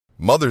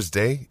Mother's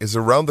Day is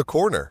around the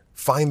corner.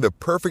 Find the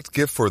perfect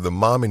gift for the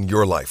mom in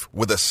your life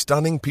with a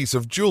stunning piece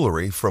of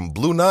jewelry from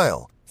Blue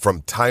Nile.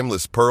 From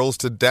timeless pearls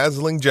to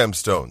dazzling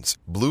gemstones,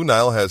 Blue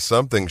Nile has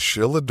something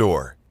she'll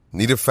adore.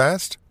 Need it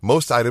fast?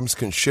 Most items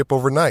can ship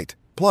overnight.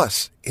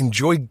 Plus,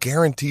 enjoy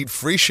guaranteed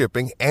free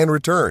shipping and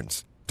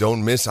returns.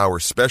 Don't miss our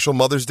special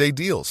Mother's Day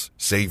deals.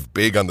 Save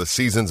big on the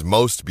season's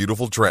most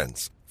beautiful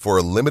trends. For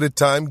a limited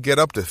time, get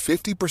up to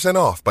 50%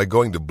 off by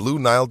going to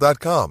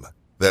BlueNile.com.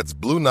 That's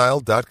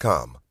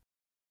BlueNile.com.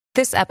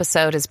 This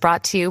episode is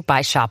brought to you by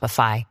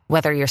Shopify.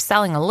 Whether you're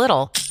selling a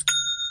little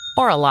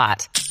or a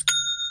lot,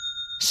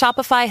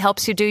 Shopify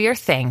helps you do your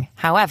thing,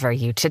 however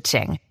you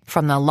cha-ching.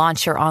 From the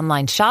launch your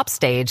online shop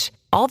stage,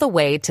 all the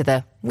way to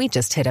the we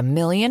just hit 1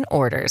 million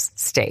orders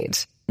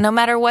stage. No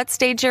matter what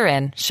stage you're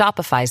in,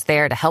 Shopify's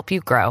there to help you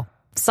grow.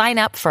 Sign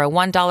up for a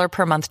 $1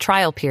 per month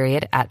trial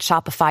period at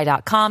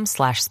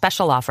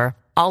shopify.com/special offer,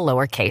 all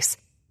lowercase.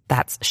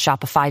 That's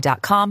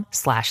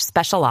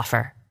shopify.com/special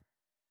offer.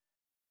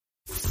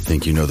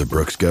 Think you know the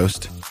Brooks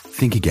Ghost?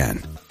 Think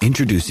again.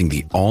 Introducing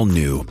the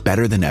all-new,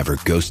 better-than-ever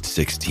Ghost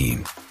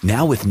 16.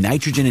 Now with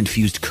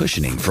nitrogen-infused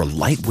cushioning for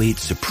lightweight,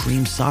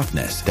 supreme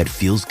softness that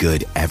feels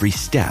good every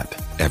step,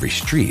 every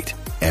street,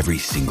 every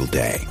single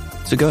day.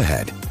 So go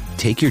ahead,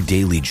 take your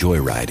daily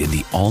joyride in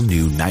the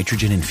all-new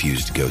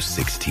nitrogen-infused Ghost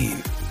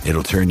 16.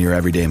 It'll turn your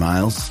everyday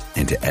miles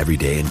into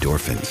everyday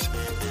endorphins.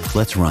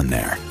 Let's run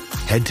there.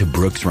 Head to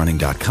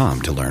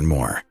brooksrunning.com to learn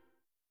more.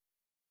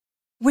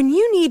 When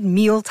you need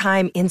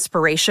mealtime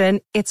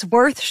inspiration, it's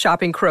worth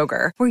shopping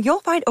Kroger, where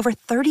you'll find over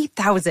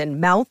 30,000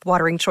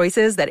 mouth-watering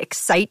choices that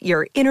excite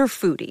your inner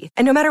foodie.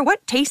 And no matter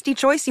what tasty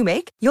choice you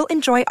make, you'll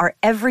enjoy our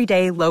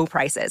everyday low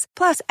prices,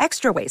 plus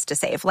extra ways to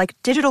save, like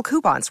digital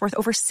coupons worth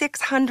over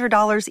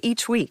 $600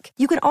 each week.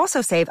 You can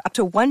also save up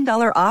to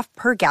 $1 off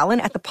per gallon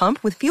at the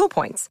pump with fuel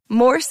points.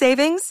 More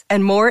savings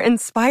and more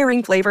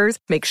inspiring flavors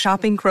make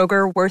shopping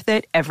Kroger worth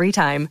it every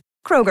time.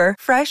 Kroger,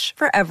 fresh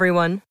for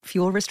everyone.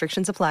 Fuel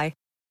restrictions apply.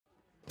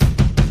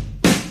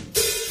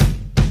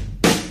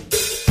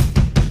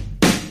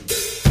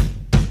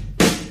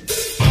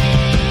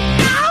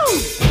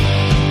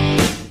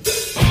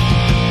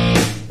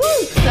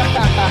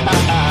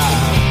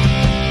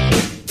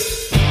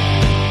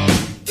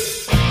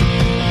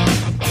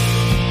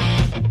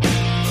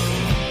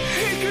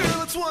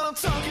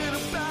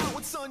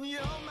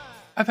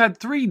 I've had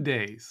 3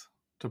 days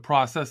to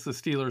process the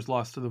Steelers'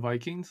 loss to the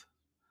Vikings,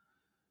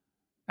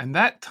 and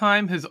that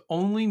time has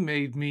only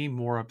made me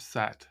more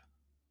upset.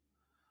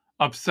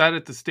 Upset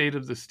at the state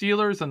of the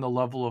Steelers and the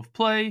level of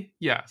play,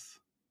 yes,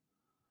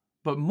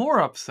 but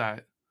more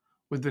upset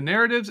with the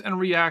narratives and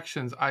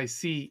reactions I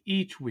see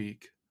each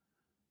week,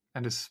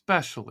 and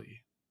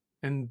especially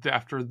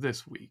after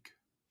this week.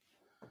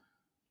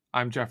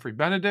 I'm Geoffrey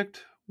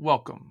Benedict.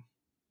 Welcome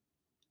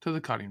to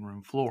the cutting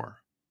room floor.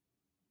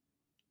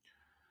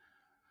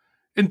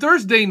 In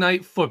Thursday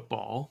night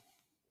football,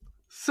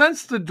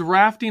 since the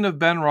drafting of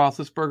Ben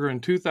Roethlisberger in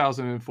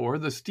 2004,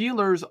 the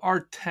Steelers are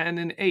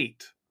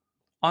 10-8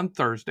 on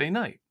Thursday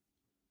night.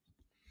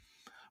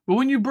 But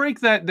when you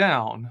break that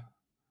down,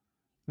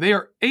 they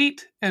are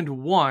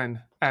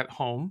 8-1 at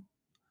home,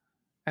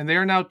 and they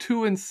are now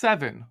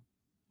 2-7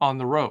 on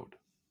the road.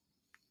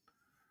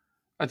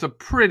 That's a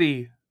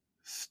pretty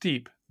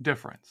steep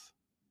difference.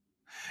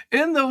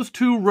 In those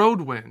 2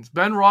 road wins,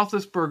 Ben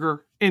Roethlisberger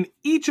in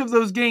each of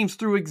those games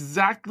threw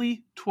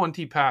exactly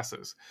 20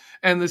 passes.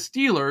 And the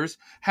Steelers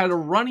had a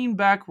running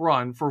back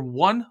run for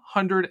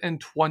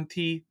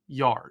 120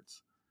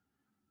 yards.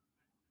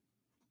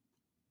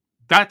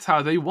 That's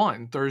how they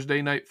won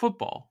Thursday night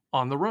football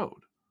on the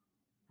road.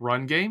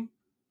 Run game,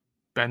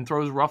 Ben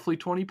throws roughly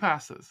 20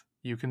 passes.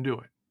 You can do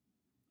it.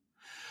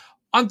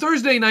 On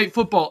Thursday night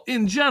football,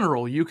 in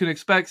general, you can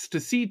expect to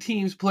see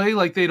teams play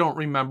like they don't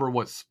remember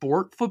what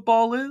sport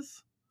football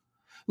is,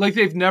 like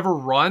they've never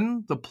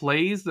run the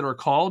plays that are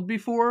called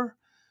before,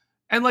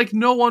 and like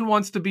no one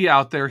wants to be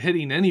out there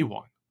hitting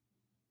anyone.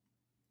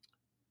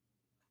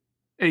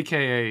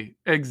 AKA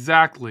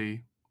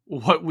exactly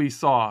what we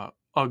saw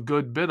a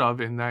good bit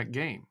of in that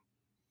game.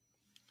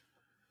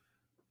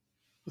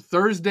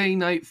 Thursday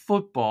night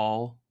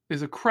football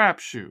is a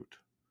crapshoot,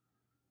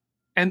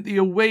 and the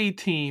away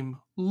team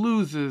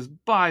loses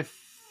by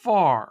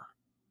far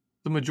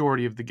the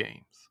majority of the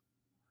games.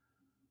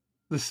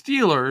 The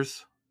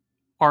Steelers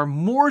are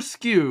more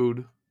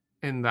skewed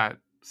in that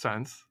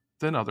sense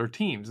than other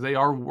teams. They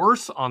are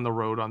worse on the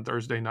road on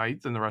Thursday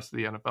night than the rest of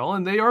the NFL,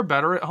 and they are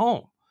better at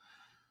home.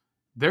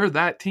 They're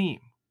that team.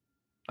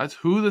 That's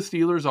who the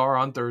Steelers are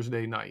on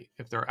Thursday night.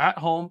 If they're at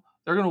home,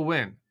 they're going to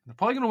win. They're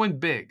probably going to win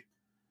big.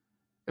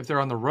 If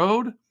they're on the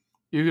road,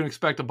 you can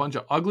expect a bunch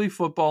of ugly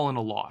football and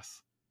a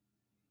loss.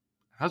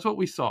 That's what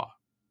we saw.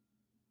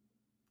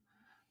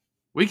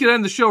 We could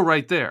end the show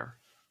right there.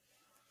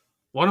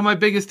 One of my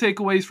biggest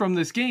takeaways from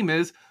this game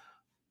is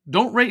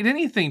don't rate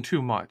anything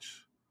too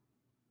much.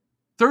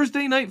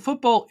 Thursday night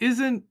football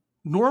isn't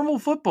normal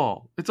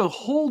football. It's a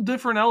whole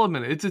different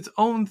element. It's its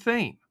own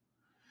thing.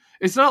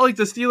 It's not like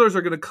the Steelers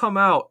are going to come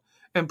out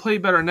and play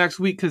better next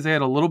week because they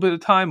had a little bit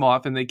of time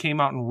off and they came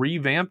out and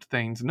revamped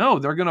things. No,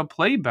 they're going to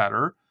play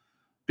better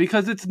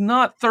because it's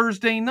not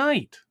Thursday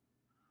night.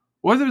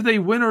 Whether they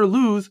win or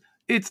lose,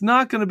 it's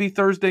not going to be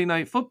Thursday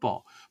night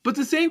football. But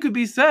the same could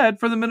be said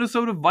for the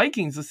Minnesota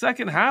Vikings. The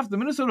second half, the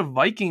Minnesota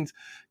Vikings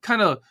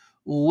kind of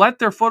let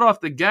their foot off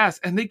the gas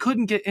and they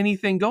couldn't get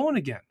anything going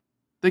again.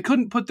 They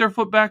couldn't put their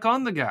foot back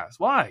on the gas.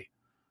 Why?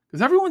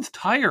 Because everyone's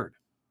tired.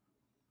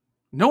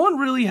 No one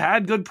really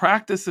had good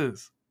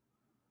practices.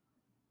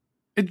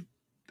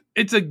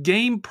 It's a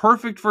game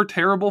perfect for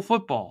terrible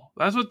football.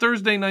 That's what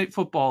Thursday night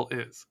football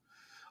is.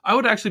 I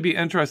would actually be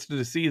interested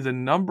to see the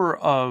number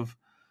of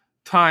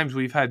times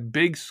we've had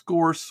big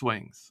score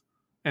swings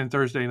in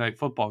Thursday night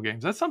football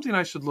games. That's something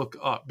I should look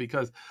up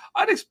because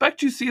I'd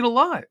expect you to see it a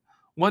lot.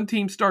 One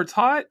team starts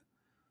hot,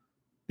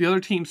 the other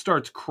team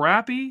starts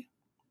crappy,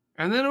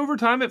 and then over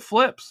time it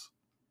flips.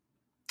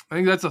 I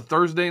think that's a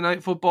Thursday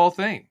night football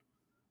thing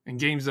in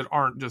games that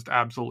aren't just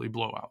absolutely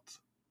blowouts.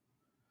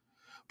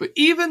 But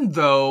even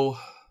though,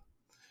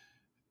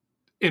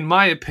 in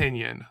my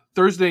opinion,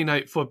 Thursday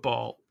night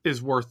football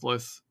is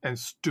worthless and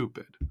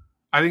stupid.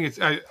 I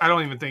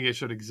don't even think it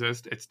should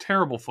exist. It's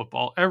terrible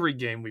football. Every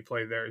game we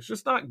play there is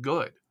just not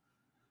good.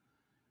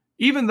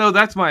 Even though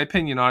that's my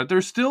opinion on it,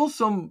 there's still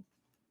some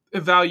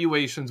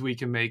evaluations we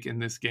can make in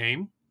this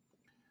game.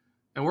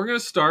 And we're going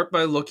to start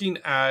by looking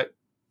at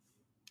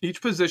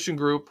each position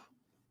group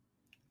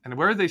and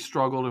where they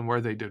struggled and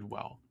where they did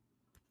well.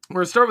 We're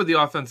going to start with the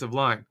offensive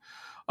line.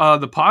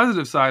 The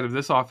positive side of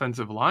this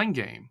offensive line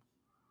game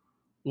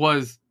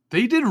was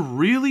they did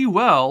really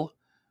well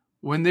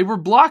when they were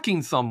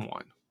blocking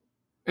someone.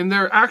 In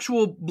their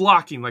actual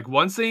blocking, like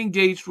once they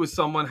engaged with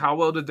someone, how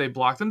well did they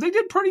block them? They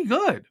did pretty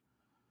good.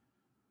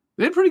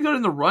 They did pretty good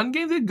in the run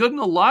game. They did good in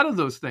a lot of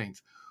those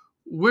things.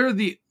 Where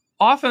the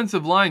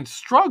offensive line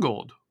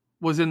struggled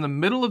was in the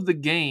middle of the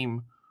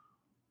game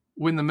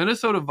when the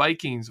Minnesota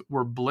Vikings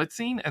were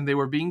blitzing and they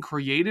were being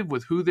creative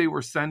with who they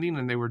were sending,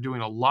 and they were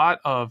doing a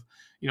lot of,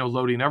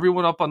 loading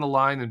everyone up on the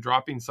line and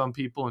dropping some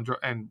people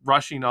and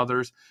rushing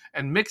others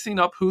and mixing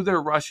up who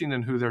they're rushing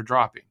and who they're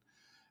dropping.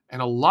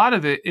 And a lot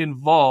of it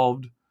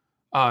involved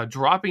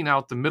dropping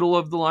out the middle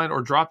of the line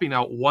or dropping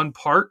out one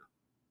part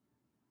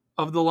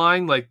of the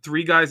line, like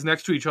three guys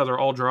next to each other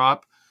all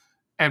drop,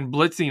 and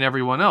blitzing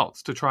everyone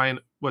else to try and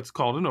what's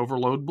called an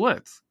overload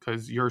blitz,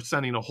 because you're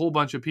sending a whole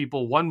bunch of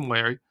people one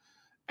way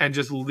and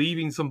just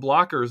leaving some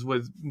blockers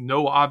with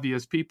no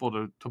obvious people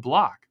to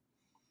block.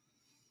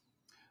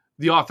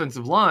 The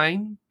offensive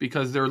line,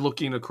 because they're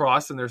looking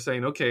across and they're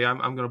saying, okay, I'm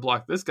going to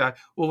block this guy.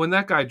 Well, when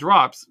that guy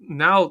drops,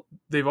 now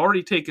they've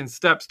already taken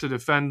steps to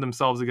defend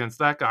themselves against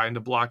that guy and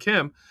to block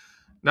him.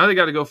 Now they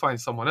got to go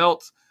find someone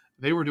else.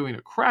 They were doing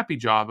a crappy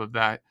job of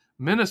that.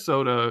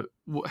 Minnesota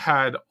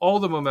had all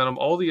the momentum,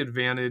 all the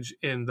advantage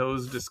in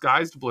those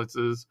disguised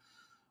blitzes.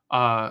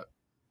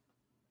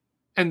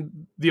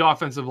 And the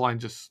offensive line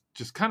just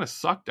kind of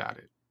sucked at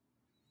it.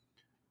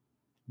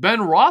 Ben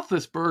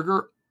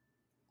Roethlisberger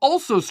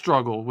also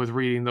struggle with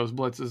reading those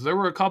blitzes. There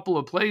were a couple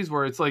of plays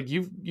where it's like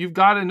you've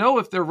got to know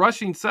if they're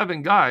rushing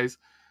 7 guys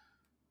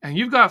and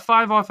you've got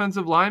 5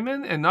 offensive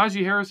linemen and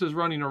Najee Harris is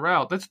running a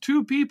route. That's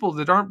 2 people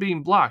that aren't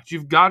being blocked.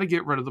 You've got to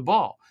get rid of the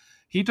ball.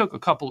 He took a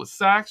couple of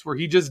sacks where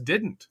he just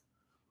didn't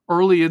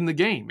early in the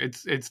game.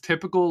 It's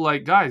typical,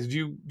 like, guys,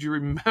 do you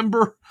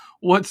remember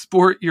what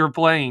sport you're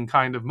playing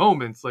kind of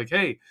moments? Like,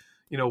 hey,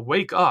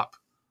 wake up.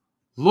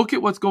 Look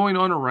at what's going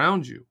on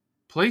around you.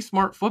 Play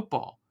smart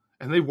football.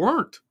 And they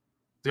weren't.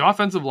 The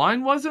offensive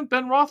line wasn't.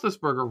 Ben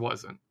Roethlisberger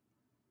wasn't.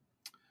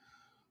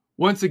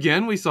 Once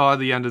again, we saw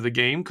the end of the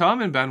game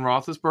come and Ben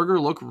Roethlisberger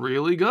look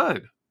really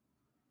good.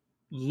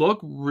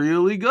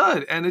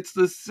 And it's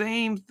the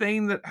same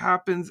thing that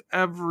happens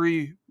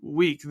every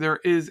week. There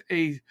is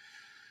a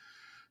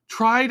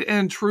tried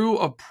and true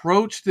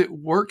approach that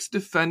works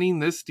defending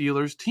this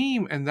Steelers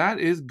team, and that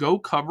is go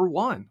cover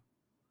 1.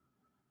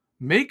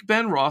 Make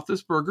Ben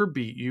Roethlisberger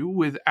beat you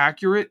with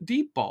accurate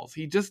deep balls.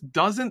 He just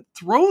doesn't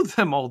throw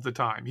them all the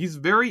time. He's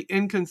very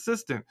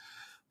inconsistent.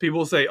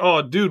 People say,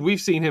 oh, dude, we've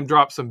seen him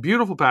drop some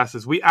beautiful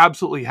passes. We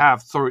absolutely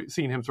have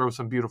seen him throw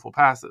some beautiful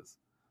passes.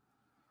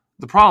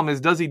 The problem is,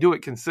 does he do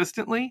it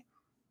consistently?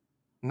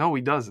 No,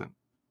 he doesn't.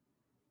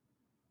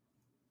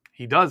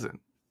 He doesn't.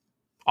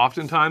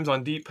 Oftentimes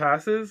on deep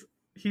passes,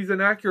 he's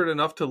inaccurate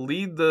enough to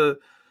lead the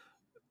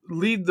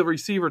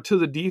receiver to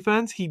the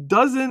defense. He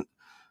doesn't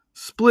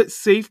split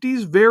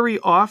safeties very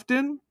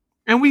often,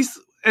 and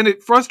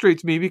it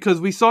frustrates me because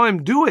we saw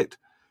him do it.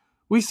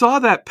 We saw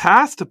that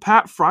pass to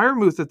Pat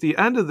Freiermuth at the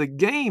end of the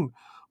game.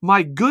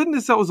 My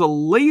goodness, that was a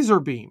laser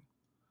beam.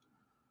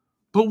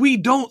 But we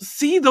don't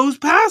see those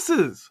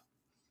passes.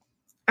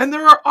 And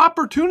there are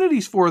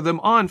opportunities for them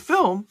on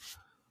film,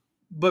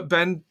 but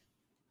Ben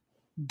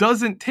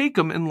doesn't take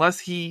them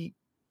unless he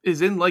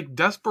is in like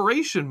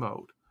desperation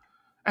mode.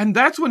 And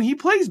that's when he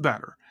plays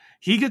better.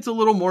 He gets a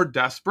little more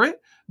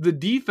desperate. The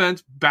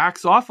defense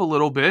backs off a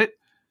little bit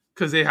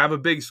because they have a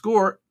big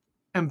score,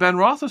 and Ben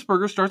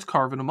Roethlisberger starts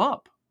carving them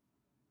up.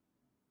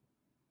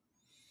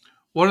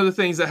 One of the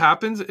things that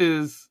happens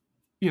is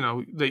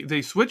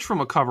they switch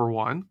from a cover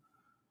 1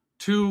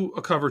 to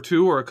a cover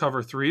 2 or a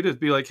cover 3 to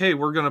be like, hey,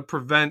 we're going to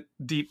prevent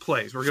deep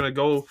plays. We're going to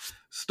go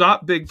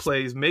stop big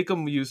plays, make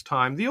them use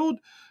time. The old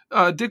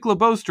Dick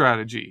LeBeau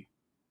strategy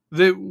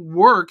that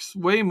works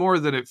way more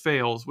than it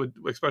fails,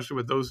 especially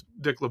with those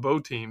Dick LeBeau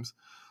teams,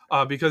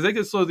 because they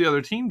could slow the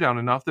other team down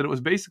enough that it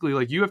was basically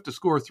like, you have to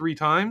score 3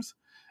 times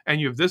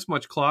and you have this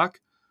much clock.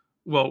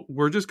 Well,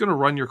 we're just going to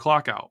run your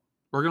clock out.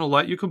 We're going to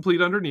let you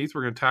complete underneath.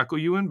 We're going to tackle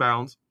you in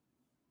bounds,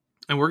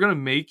 and we're going to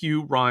make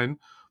you run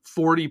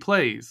 40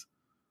 plays,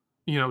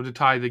 to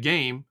tie the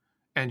game,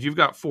 and you've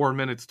got 4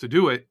 minutes to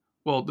do it.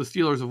 Well, the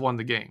Steelers have won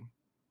the game.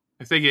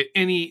 If they get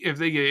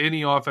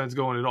any offense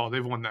going at all,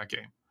 they've won that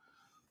game.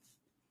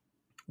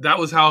 That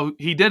was how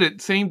he did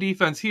it. Same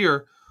defense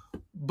here.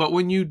 But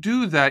when you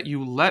do that,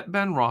 you let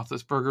Ben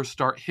Roethlisberger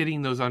start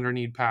hitting those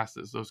underneath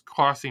passes, those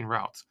crossing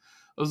routes,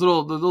 those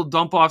little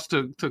dump offs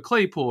to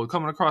Claypool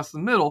coming across the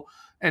middle,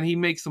 and he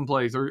makes some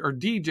plays. Or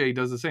DJ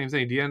does the same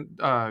thing.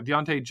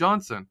 Deontay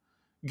Johnson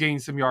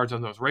gains some yards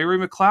on those. Ray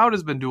McCloud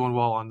has been doing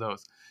well on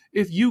those.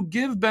 If you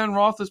give Ben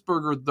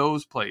Roethlisberger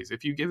those plays,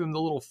 if you give him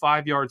the little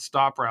 5-yard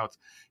stop routes,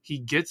 he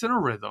gets in a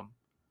rhythm,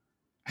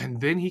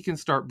 and then he can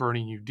start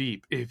burning you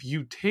deep. If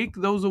you take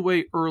those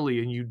away early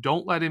and you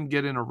don't let him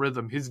get in a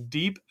rhythm, his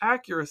deep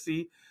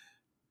accuracy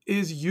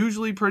is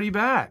usually pretty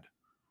bad.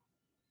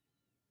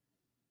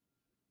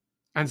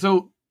 And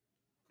so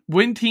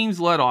when teams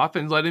let off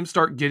and let him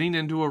start getting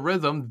into a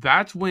rhythm,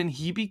 that's when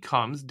he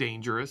becomes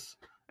dangerous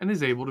and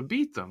is able to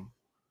beat them.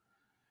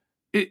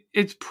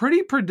 It's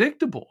pretty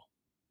predictable.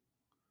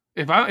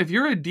 If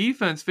you're a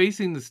defense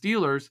facing the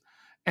Steelers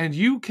and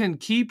you can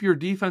keep your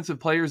defensive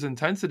players'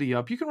 intensity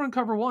up, you can run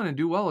cover 1 and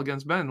do well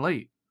against Ben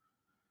late.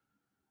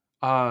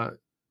 And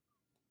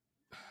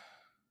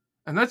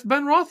that's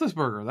Ben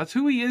Roethlisberger. That's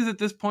who he is at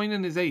this point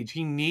in his age.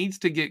 He needs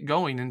to get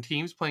going, and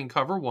teams playing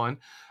cover 1,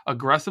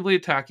 aggressively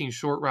attacking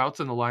short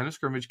routes in the line of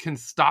scrimmage, can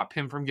stop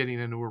him from getting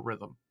into a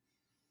rhythm.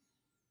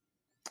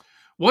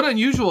 One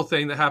unusual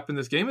thing that happened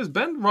this game is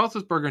Ben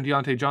Roethlisberger and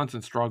Deontay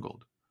Johnson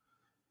struggled.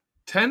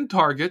 10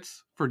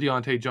 targets for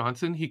Deontay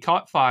Johnson. He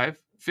caught 5,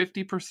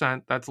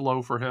 50%. That's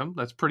low for him.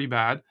 That's pretty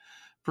bad.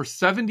 For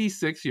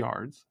 76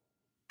 yards.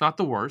 Not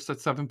the worst.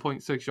 That's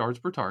 7.6 yards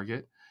per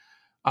target.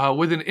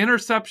 With an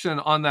interception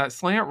on that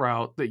slant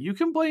route that you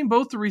can blame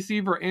both the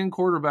receiver and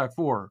quarterback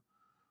for.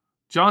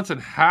 Johnson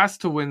has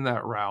to win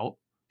that route.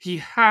 He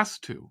has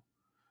to.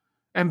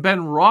 And Ben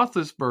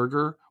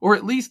Roethlisberger, or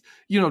at least,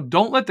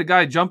 don't let the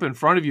guy jump in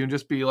front of you and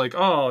just be like,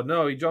 oh,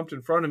 no, he jumped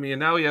in front of me and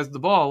now he has the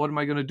ball. What am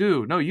I going to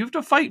do? No, you have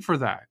to fight for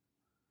that.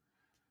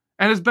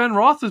 And as Ben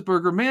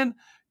Roethlisberger, man,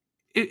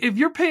 if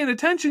you're paying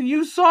attention,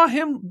 you saw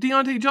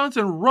Deontay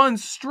Johnson, run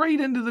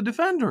straight into the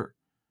defender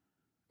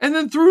and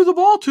then threw the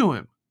ball to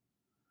him.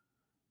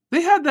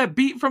 They had that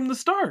beat from the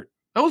start.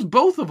 That was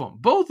both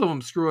of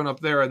them screwing up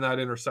there in that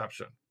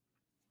interception.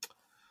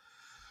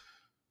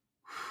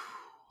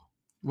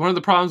 One of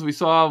the problems we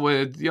saw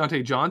with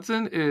Deontay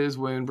Johnson is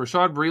when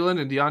Bashaud Breeland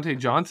and Deontay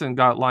Johnson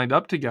got lined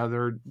up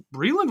together,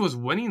 Breeland was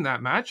winning that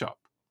matchup.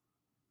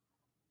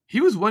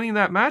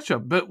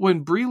 But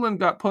when Breeland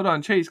got put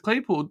on Chase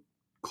Claypool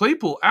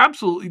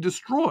absolutely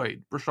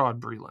destroyed Bashaud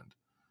Breeland.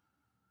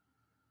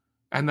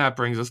 And that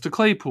brings us to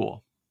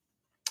Claypool.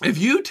 If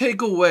you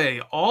take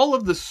away all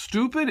of the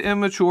stupid,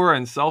 immature,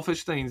 and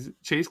selfish things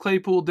Chase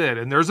Claypool did,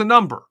 and there's a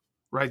number,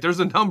 right?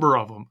 There's a number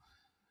of them.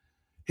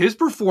 His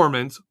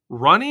performance,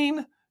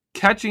 running,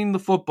 catching the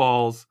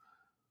footballs,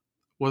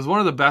 was one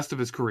of the best of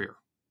his career.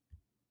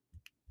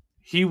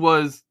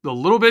 The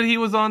little bit he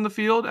was on the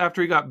field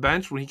after he got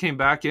benched, when he came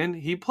back in,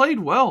 he played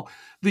well.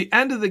 The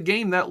end of the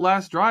game, that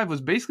last drive,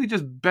 was basically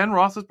just Ben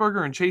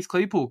Roethlisberger and Chase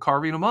Claypool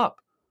carving him up.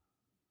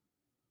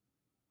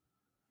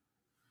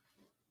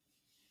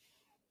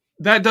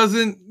 That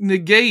doesn't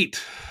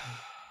negate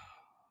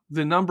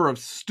the number of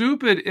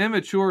stupid,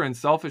 immature, and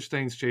selfish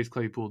things Chase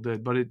Claypool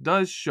did, but it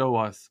does show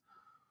us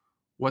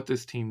what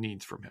this team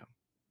needs from him.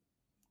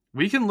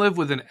 We can live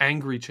with an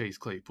angry Chase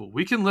Claypool.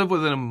 We can live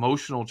with an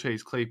emotional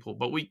Chase Claypool,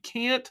 but we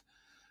can't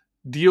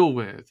deal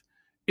with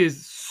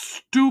is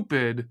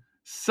stupid,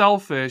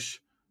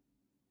 selfish,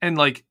 and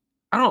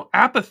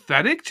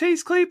apathetic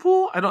Chase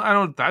Claypool. I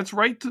don't that's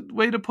right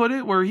way to put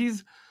it, where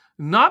he's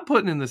not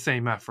putting in the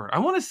same effort. I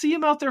want to see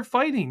him out there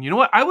fighting. You know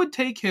what? I would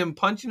take him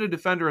punching a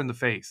defender in the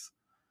face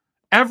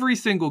every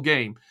single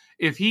game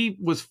if he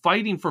was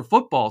fighting for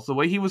footballs the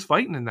way he was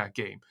fighting in that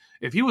game.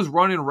 If he was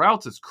running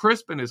routes as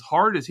crisp and as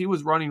hard as he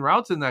was running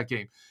routes in that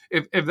game.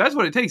 If that's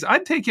what it takes,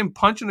 I'd take him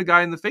punching a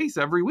guy in the face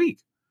every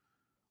week.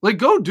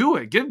 Go do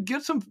it.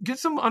 Get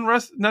some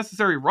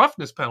unnecessary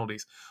roughness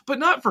penalties, but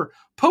not for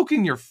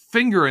poking your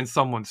finger in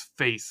someone's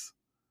face.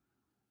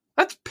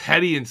 That's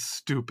petty and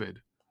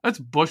stupid. That's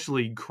Bush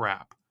League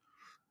crap.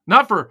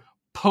 Not for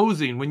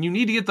posing when you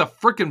need to get the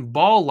frickin'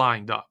 ball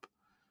lined up.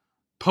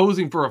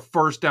 Posing for a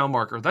first down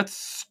marker. That's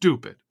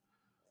stupid.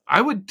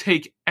 I would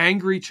take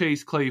angry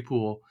Chase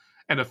Claypool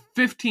and I'd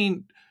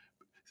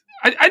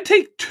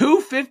take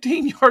 2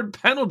 15-yard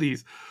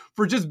penalties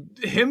for just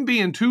him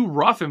being too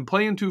rough and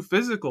playing too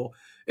physical.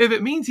 If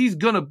it means he's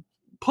going to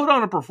put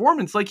on a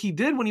performance like he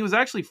did when he was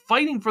actually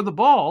fighting for the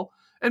ball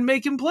and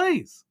making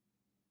plays.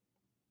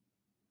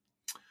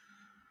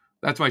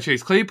 That's my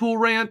Chase Claypool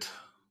rant.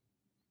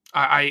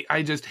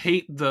 I just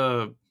hate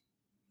the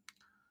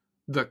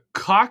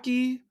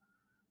cocky,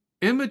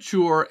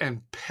 immature,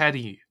 and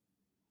petty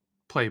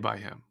play by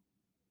him.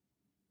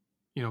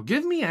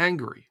 Give me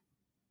angry.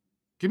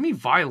 Give me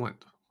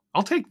violent.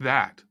 I'll take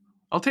that.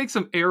 I'll take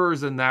some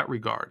errors in that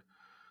regard.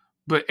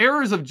 But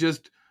errors of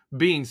just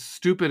being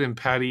stupid and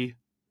petty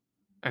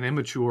and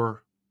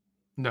immature,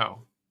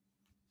 no.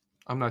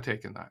 I'm not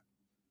taking that.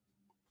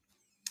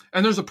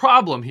 And there's a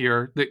problem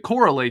here that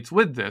correlates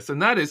with this, and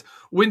that is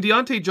when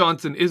Deontay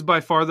Johnson is by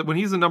far when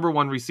he's the number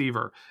one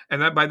receiver,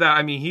 and by that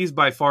I mean he's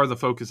by far the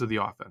focus of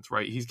the offense,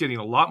 right? He's getting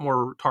a lot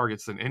more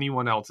targets than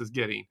anyone else is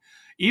getting.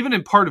 Even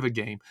in part of a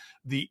game,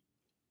 the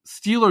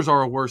Steelers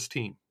are a worse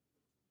team.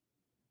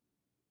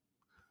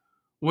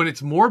 When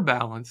it's more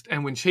balanced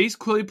and when Chase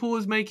Claypool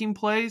is making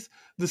plays,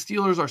 the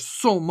Steelers are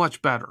so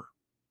much better.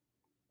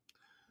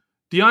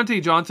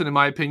 Deontay Johnson, in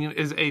my opinion,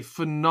 is a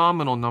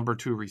phenomenal number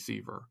 2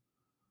 receiver.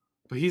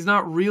 But he's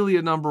not really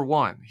a number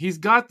 1. He's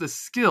got the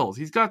skills.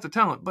 He's got the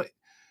talent. But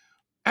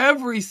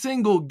every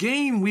single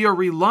game we are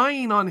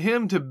relying on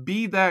him to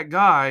be that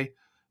guy.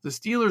 The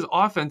Steelers'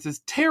 offense is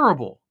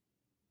terrible.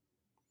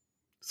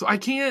 So I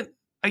can't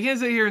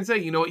sit here and say,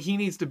 he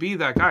needs to be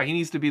that guy. He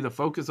needs to be the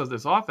focus of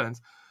this offense.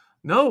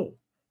 No,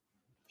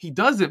 he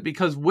doesn't,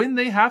 because when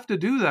they have to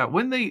do that,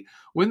 when they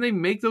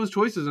make those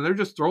choices and they're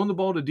just throwing the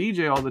ball to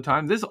DJ all the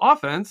time, this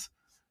offense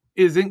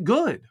isn't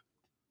good.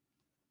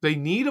 They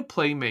need a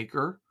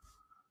playmaker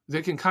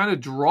that can kind of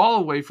draw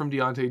away from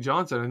Deontay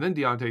Johnson, and then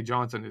Deontay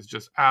Johnson is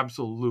just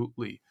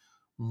absolutely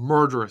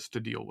murderous to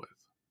deal with.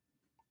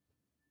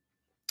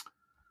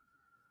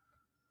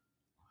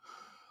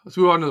 Let's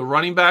move on to the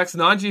running backs.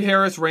 Najee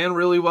Harris ran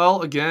really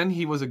well. Again,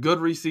 he was a good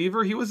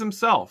receiver. He was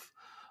himself.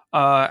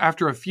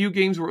 After a few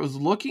games where it was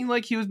looking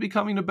like he was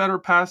becoming a better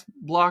pass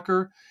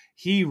blocker,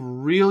 he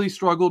really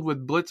struggled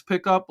with blitz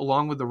pickup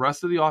along with the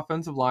rest of the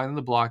offensive line and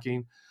the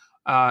blocking,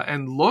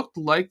 and looked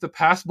like the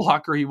pass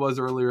blocker he was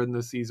earlier in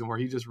this season where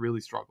he just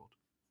really struggled.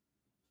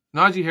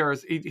 Najee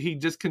Harris, he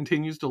just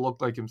continues to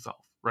look like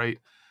himself, right?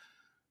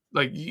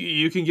 Like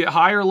you can get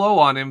high or low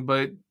on him,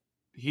 but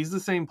he's the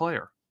same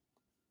player.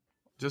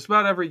 Just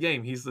about every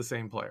game, he's the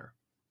same player.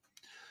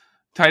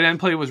 Tight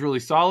end play was really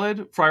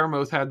solid.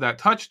 Freiermuth had that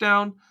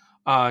touchdown.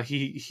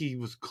 He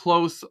was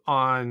close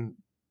on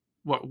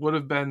what would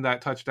have been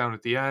that touchdown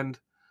at the end.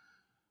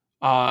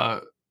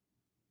 But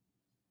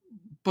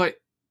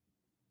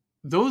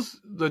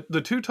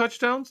the 2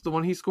 touchdowns, the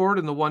one he scored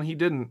and the one he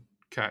didn't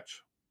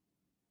catch,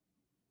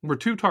 were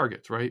 2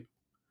 targets, right?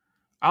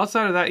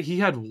 Outside of that, he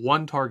had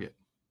 1 target.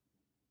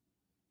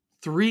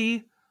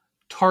 3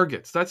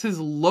 targets. That's his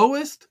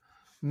lowest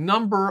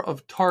number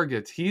of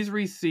targets he's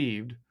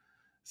received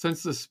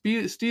since the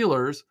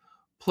Steelers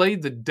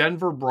played the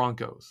Denver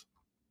Broncos.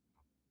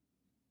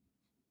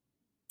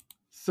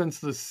 Since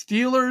the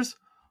Steelers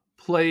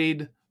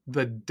played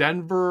the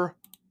Denver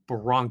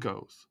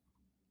Broncos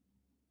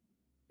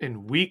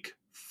in week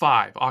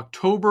 5,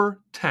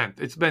 October 10th.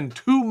 It's been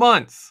 2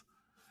 months.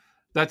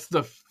 That's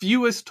the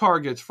fewest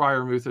targets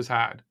Freiermuth has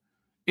had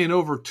in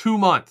over 2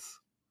 months.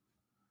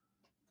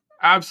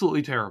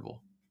 Absolutely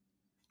terrible.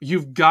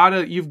 You've got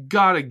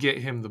to get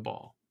him the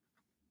ball.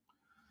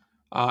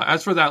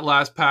 As for that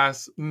last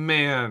pass,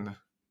 man,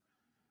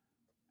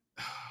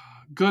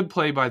 good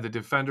play by the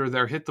defender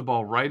there. Hit the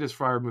ball right as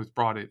Freiermuth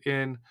brought it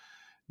in.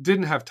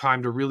 Didn't have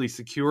time to really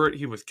secure it.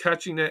 He was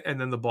catching it,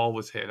 and then the ball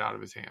was hit out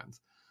of his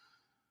hands.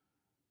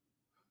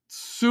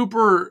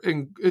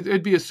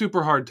 It'd be a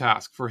super hard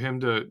task for him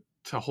to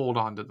hold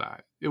on to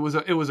that. It was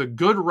a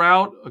good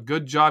route, a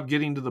good job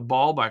getting to the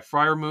ball by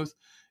Freiermuth.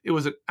 It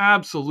was an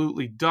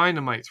absolutely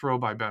dynamite throw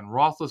by Ben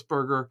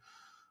Roethlisberger,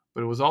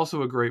 but it was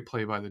also a great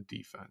play by the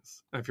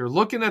defense. And if you're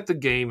looking at the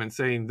game and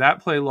saying that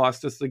play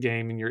lost us the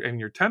game, and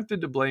you're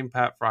tempted to blame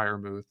Pat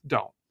Freiermuth,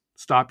 don't.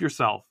 Stop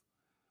yourself.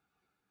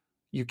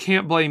 You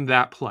can't blame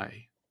that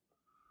play.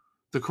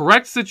 The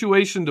correct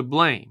situation to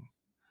blame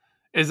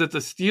is that the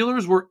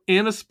Steelers were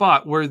in a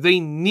spot where they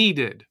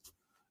needed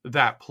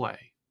that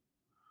play,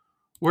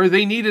 where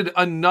they needed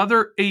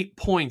another 8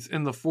 points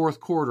in the fourth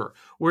quarter,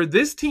 where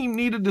this team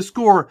needed to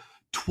score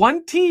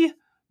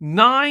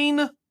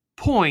 29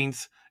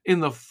 points in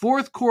the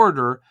fourth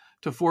quarter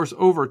to force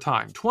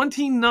overtime.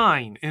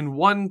 29 in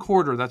one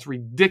quarter. That's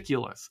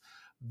ridiculous.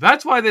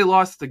 That's why they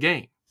lost the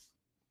game.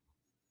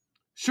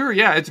 Sure,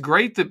 yeah, it's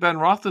great that Ben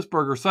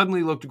Roethlisberger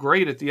suddenly looked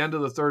great at the end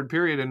of the third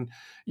period, and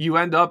you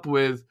end up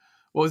with,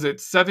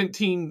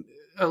 17,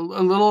 a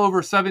little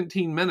over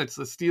 17 minutes,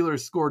 the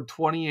Steelers scored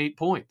 28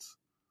 points.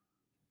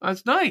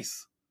 That's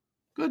nice.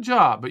 Good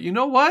job. But you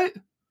know what?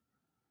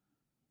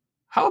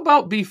 How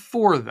about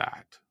before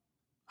that?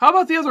 How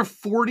about the other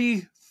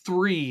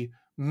 43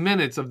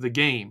 minutes of the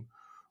game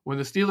when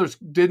the Steelers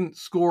didn't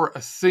score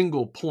a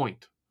single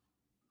point?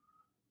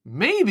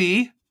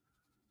 Maybe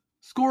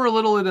score a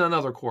little in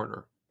another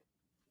quarter.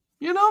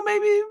 Maybe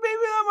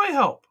that might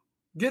help.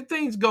 Get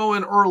things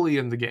going early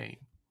in the game.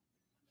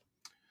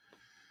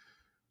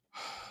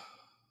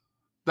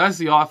 that's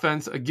the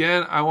offense.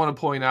 Again, I want to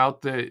point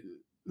out that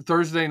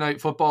Thursday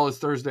night football is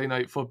Thursday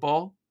night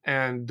football,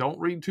 and don't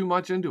read too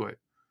much into it.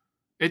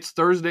 It's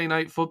Thursday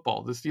night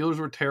football. The Steelers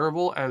were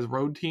terrible as a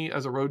road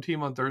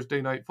team on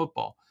Thursday night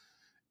football.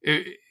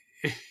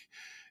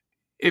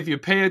 If you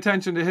pay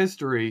attention to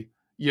history,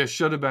 you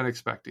should have been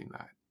expecting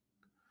that.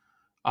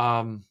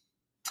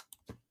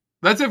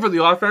 That's it for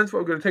the offense.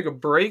 We're going to take a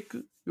break,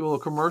 do a little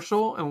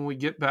commercial, and when we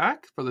get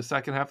back for the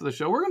second half of the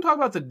show, we're going to talk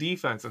about the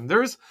defense. And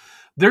there's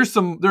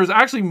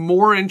actually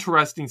more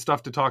interesting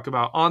stuff to talk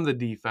about on the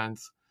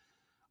defense.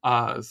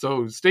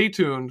 So stay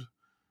tuned.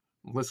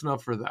 Listen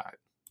up for that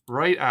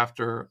right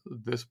after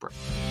this break.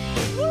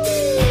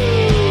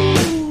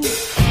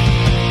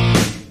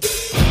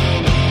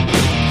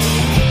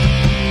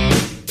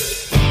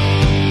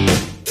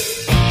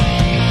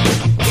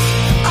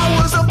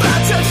 I was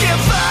about to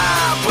give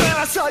up when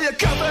I saw you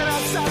coming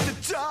outside the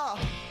door.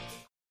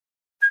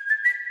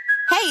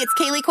 Hey, it's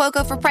Kaylee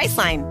Cuoco for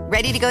Priceline.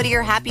 Ready to go to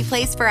your happy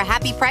place for a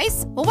happy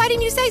price? Well, why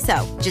didn't you say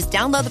so? Just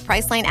download the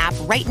Priceline app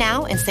right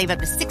now and save up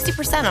to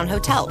 60% on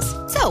hotels.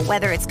 So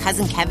whether it's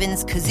Cousin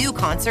Kevin's Kazoo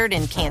Concert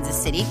in Kansas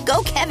City,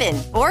 go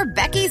Kevin, or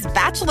Becky's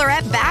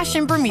Bachelorette Bash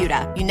in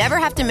Bermuda, you never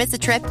have to miss a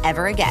trip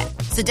ever again.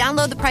 So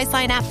download the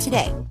Priceline app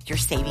today. Your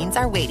savings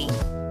are waiting.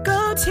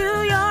 Go to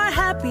your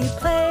happy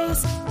place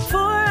for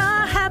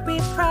a happy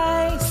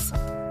price.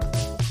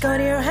 Go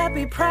to your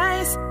happy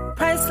price,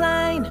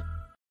 Priceline.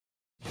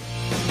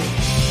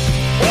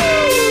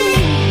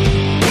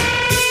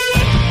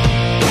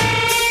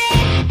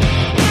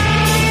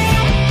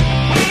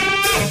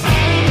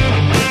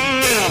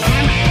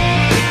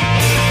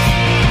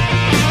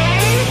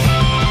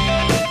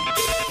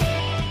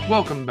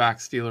 Welcome back,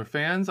 Steeler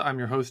fans. I'm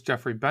your host,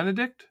 Geoffrey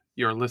Benedict.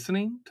 You're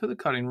listening to the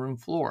Cutting Room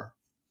Floor.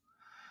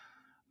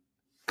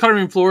 Cutting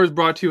Room Floor is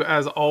brought to you,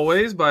 as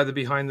always, by the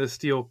Behind the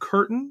Steel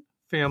Curtain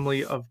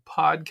family of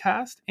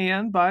podcasts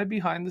and by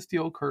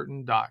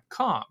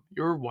BehindTheSteelCurtain.com,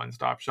 your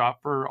one-stop shop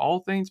for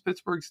all things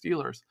Pittsburgh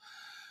Steelers.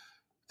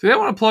 Today I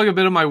want to plug a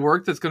bit of my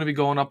work that's going to be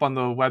going up on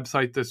the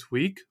website this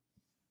week.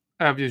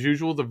 I have, as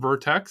usual, the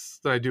Vertex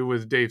that I do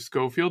with Dave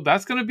Schofield.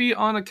 That's going to be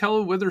on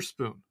Akella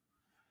Witherspoon.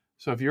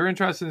 So if you're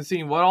interested in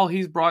seeing what all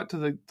he's brought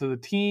to the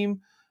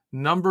team,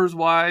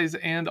 numbers-wise,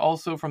 and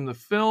also from the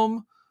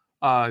film,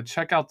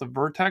 check out the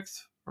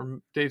Vertex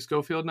from Dave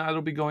Schofield. Now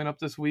it'll be going up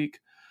this week.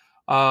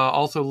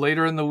 Also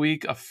later in the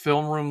week, a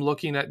film room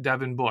looking at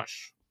Devin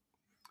Bush.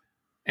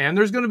 And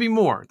there's going to be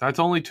more. That's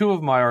only 2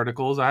 of my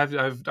articles. I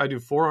do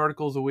 4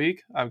 articles a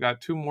week. I've got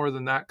 2 more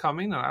than that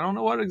coming, and I don't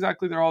know what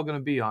exactly they're all going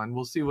to be on.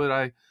 We'll see what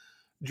I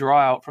draw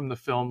out from the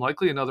film.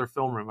 Likely another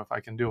film room if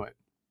I can do it.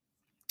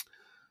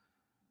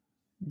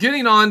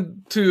 Getting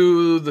on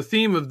to the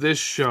theme of this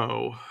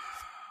show,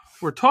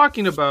 we're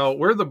talking about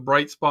where the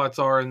bright spots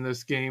are in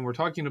this game. We're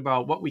talking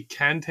about what we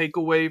can take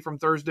away from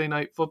Thursday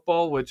night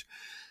football, which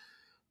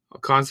I'll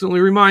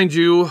constantly remind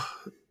you,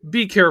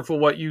 be careful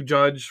what you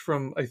judge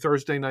from a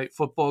Thursday night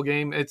football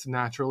game. It's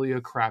naturally a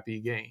crappy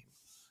game,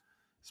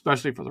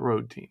 especially for the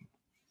road team.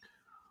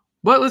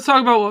 But let's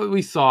talk about what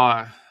we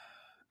saw.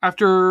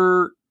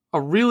 After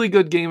a really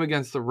good game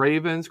against the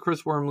Ravens,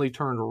 Chris Wormley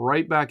turned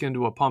right back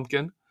into a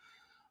pumpkin.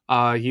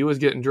 He was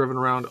getting driven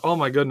around. Oh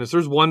my goodness.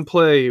 There's one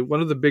play,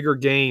 one of the bigger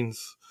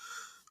gains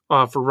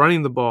for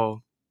running the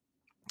ball.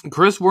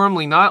 Chris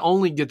Wormley not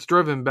only gets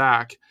driven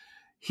back,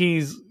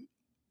 he's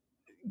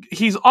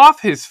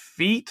off his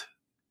feet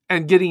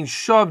and getting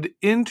shoved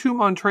into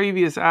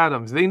Montravius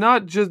Adams. They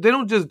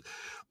don't just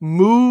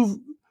move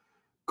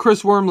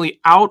Chris Wormley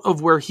out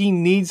of where he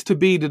needs to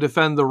be to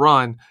defend the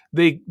run.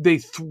 They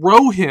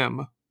throw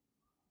him,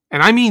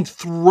 and I mean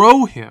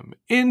throw him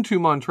into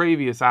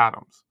Montravius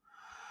Adams.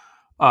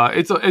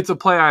 It's a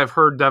play I've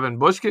heard Devin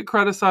Bush get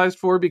criticized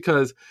for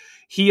because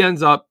he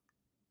ends up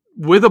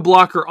with a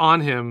blocker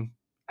on him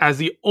as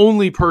the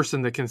only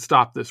person that can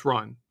stop this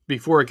run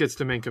before it gets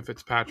to Minkah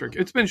Fitzpatrick.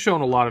 It's been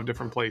shown a lot of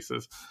different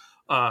places.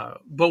 But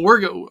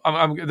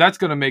that's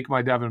going to make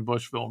my Devin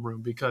Bush film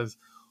room because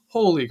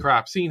holy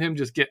crap, seeing him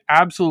just get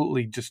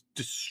absolutely just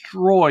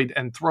destroyed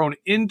and thrown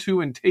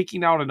into and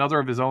taking out another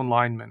of his own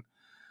linemen.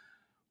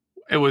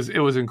 It was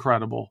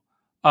incredible.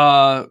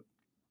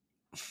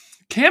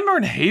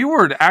 Cameron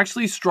Hayward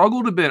actually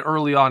struggled a bit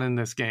early on in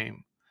this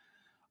game.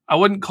 I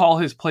wouldn't call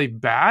his play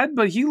bad,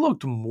 but he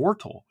looked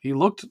mortal. He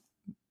looked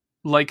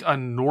like a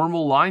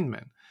normal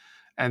lineman.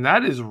 And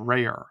that is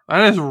rare.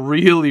 That is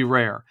really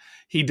rare.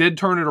 He did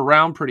turn it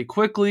around pretty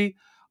quickly,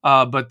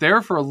 but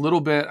there for a little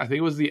bit, I think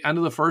it was the end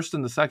of the first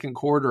and the second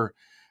quarter,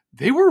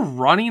 they were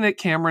running at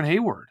Cameron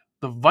Hayward.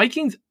 The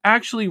Vikings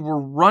actually were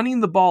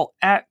running the ball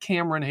at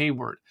Cameron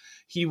Hayward.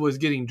 He was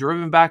getting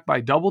driven back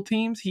by double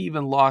teams. He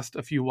even lost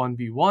a few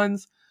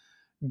 1v1s,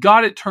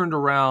 got it turned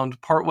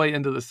around partway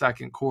into the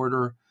second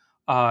quarter,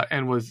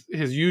 and was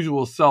his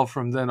usual self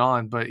from then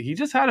on. But he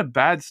just had a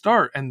bad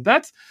start. And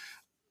that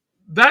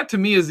to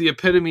me is the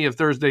epitome of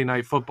Thursday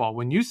night football.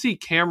 When you see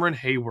Cameron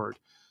Hayward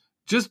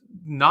just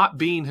not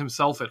being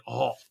himself at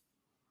all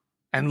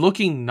and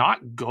looking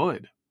not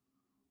good,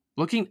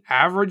 looking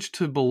average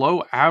to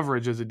below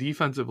average as a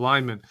defensive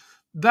lineman,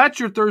 That's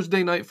your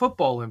Thursday night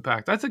football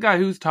impact. That's a guy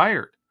who's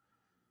tired.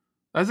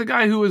 That's a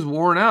guy who is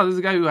worn out. This is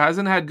a guy who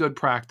hasn't had good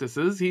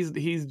practices.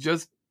 He's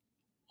just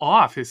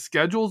off. His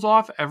schedule's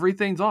off.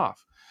 Everything's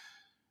off.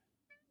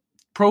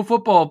 Pro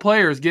football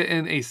players get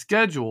in a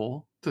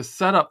schedule to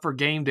set up for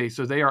game day,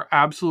 so they are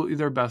absolutely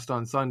their best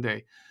on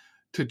Sunday.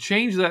 To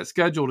change that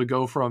schedule to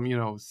go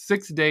from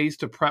 6 days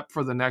to prep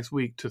for the next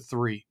week to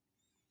 3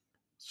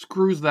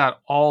 screws that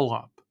all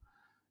up.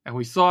 And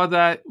we saw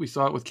that. We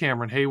saw it with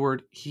Cameron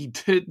Hayward. He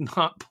did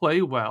not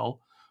play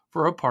well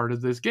for a part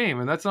of this game.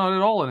 And that's not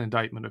at all an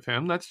indictment of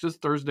him. That's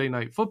just Thursday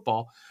night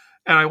football.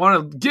 And I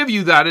want to give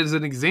you that as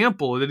an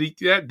example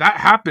that that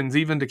happens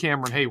even to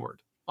Cameron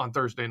Hayward on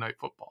Thursday night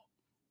football.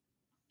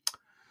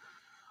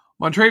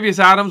 Montravius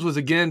Adams was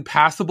again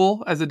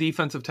passable as a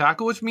defensive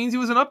tackle, which means he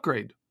was an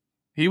upgrade.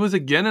 He was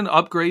again an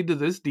upgrade to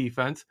this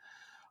defense.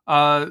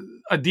 A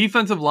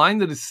defensive line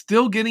that is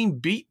still getting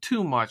beat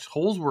too much.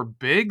 Holes were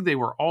big. They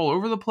were all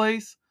over the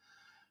place.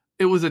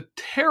 It was a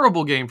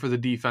terrible game for the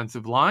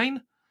defensive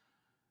line.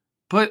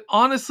 But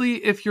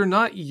honestly, if you're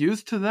not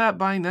used to that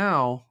by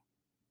now,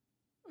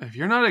 if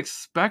you're not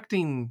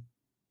expecting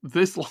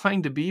this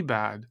line to be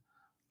bad,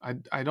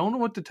 I don't know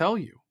what to tell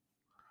you.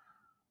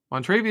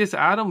 Montravius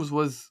Adams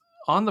was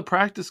on the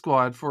practice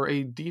squad for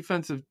a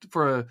defensive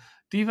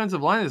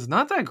line that's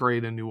not that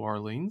great in New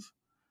Orleans.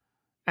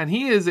 And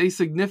he is a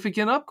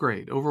significant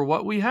upgrade over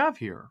what we have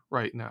here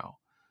right now.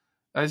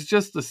 That's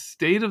just the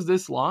state of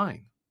this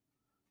line.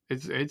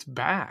 It's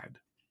bad.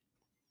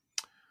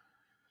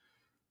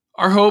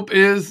 Our hope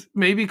is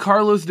maybe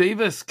Carlos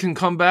Davis can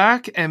come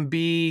back and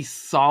be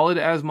solid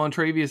as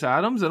Montravius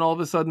Adams, and all of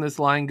a sudden this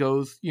line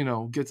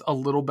gets a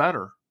little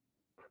better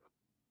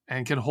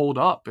and can hold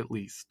up at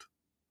least.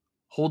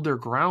 Hold their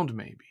ground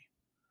maybe.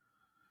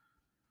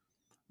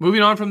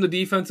 Moving on from the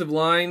defensive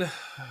line,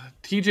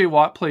 TJ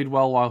Watt played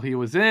well while he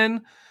was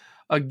in.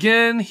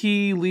 Again,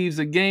 he leaves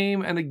a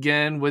game, and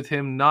again, with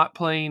him not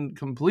playing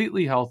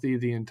completely healthy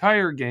the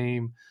entire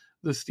game,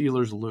 the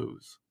Steelers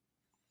lose.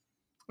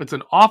 It's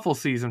an awful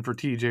season for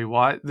TJ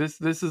Watt. This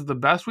is the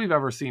best we've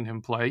ever seen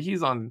him play.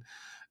 He's on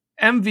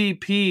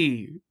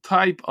MVP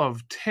type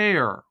of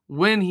tear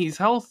when he's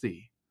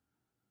healthy,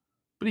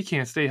 but he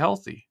can't stay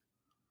healthy.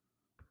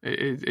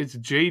 It's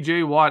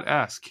J.J.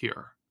 Watt-esque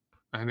here.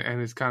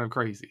 And it's kind of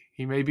crazy.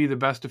 He may be the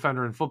best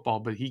defender in football,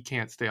 but he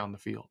can't stay on the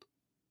field.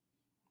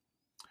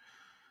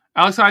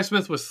 Alex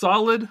Highsmith was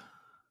solid.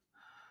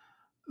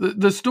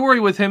 The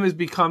story with him is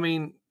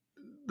becoming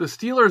the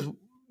Steelers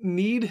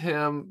need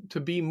him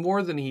to be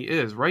more than he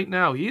is. Right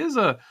now, he is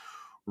a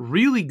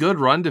really good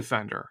run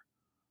defender.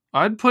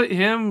 I'd put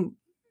him,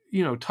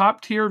 top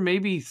tier,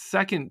 maybe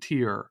second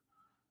tier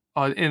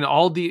in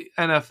all the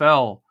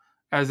NFL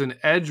as an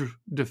edge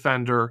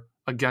defender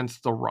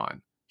against the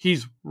run.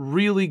 He's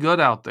really good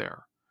out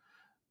there.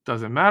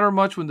 Doesn't matter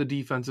much when the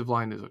defensive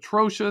line is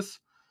atrocious,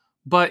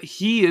 but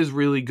he is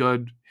really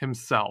good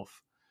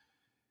himself.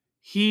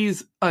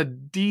 He's a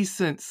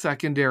decent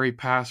secondary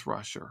pass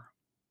rusher.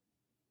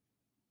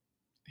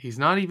 He's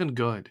not even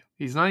good.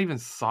 He's not even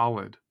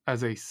solid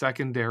as a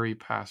secondary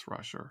pass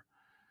rusher.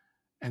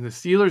 And the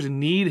Steelers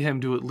need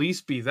him to at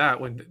least be that.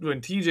 When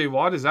TJ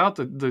Watt is out,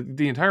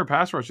 the entire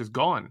pass rush is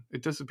gone.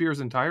 It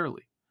disappears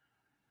entirely.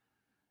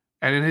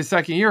 And in his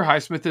second year,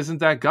 Highsmith isn't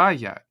that guy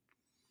yet.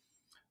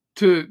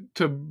 To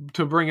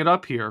bring it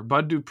up here,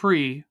 Bud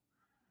Dupree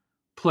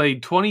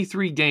played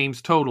 23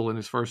 games total in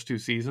his first 2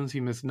 seasons. He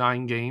missed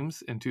 9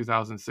 games in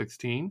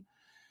 2016.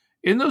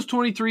 In those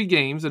 23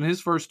 games in his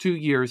first 2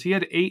 years, he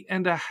had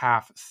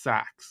 8.5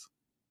 sacks.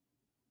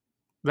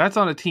 That's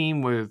on a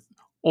team with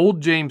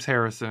old James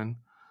Harrison.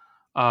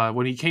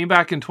 When he came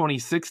back in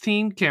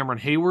 2016, Cameron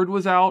Hayward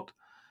was out,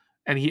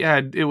 and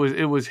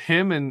it was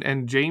him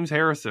and James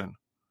Harrison.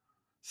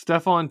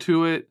 Stephon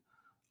Tuitt,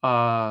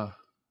 trying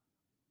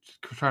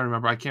to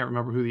remember. I can't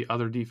remember who the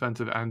other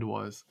defensive end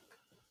was.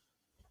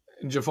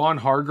 Javon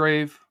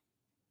Hargrave,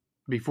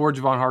 before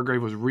Javon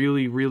Hargrave was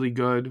really, really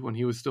good when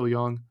he was still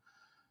young.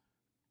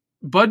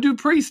 Bud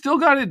Dupree still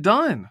got it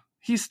done.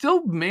 He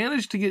still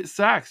managed to get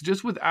sacks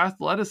just with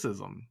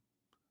athleticism.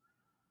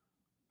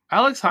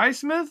 Alex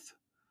Highsmith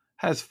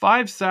has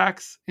 5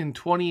 sacks in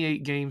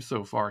 28 games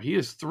so far. He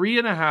is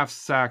 3.5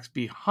 sacks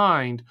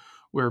behind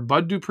where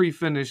Bud Dupree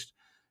finished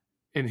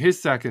in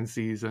his second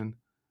season,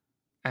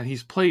 and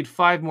he's played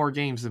 5 more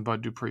games than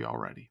Bud Dupree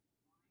already.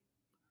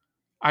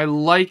 I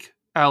like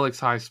Alex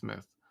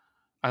Highsmith.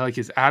 I like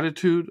his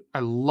attitude. I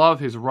love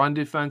his run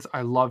defense.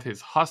 I love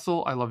his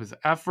hustle. I love his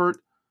effort.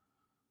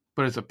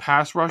 But as a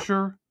pass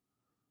rusher,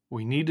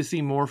 we need to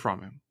see more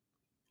from him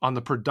on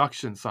the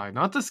production side,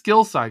 not the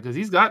skill side, because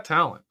he's got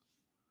talent.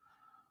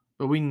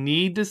 But we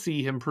need to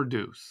see him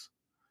produce.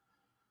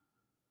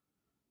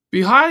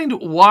 Behind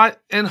Watt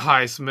and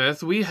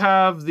Highsmith, we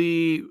have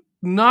the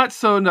not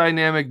so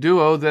dynamic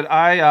duo that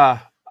I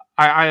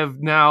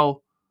have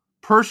now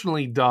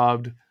personally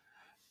dubbed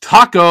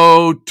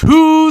Taco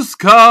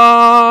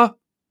Tuska.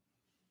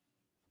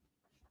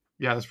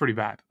 Yeah, that's pretty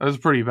bad. That's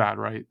pretty bad,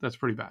 right? That's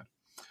pretty bad.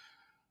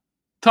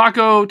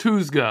 Taco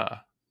Tuska.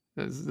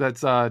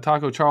 That's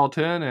Taco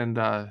Charlton and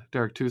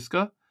Derek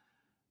Tuska.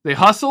 They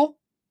hustle.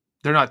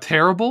 They're not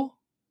terrible.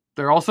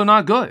 They're also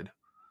not good.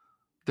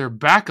 They're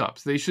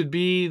backups. They should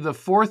be the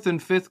fourth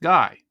and fifth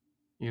guy.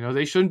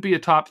 They shouldn't be a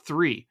top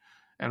three.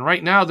 And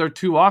right now, they're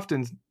too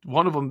often,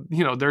 one of them,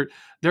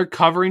 they're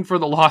covering for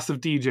the loss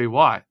of TJ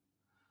Watt.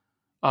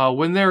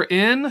 When they're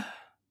in,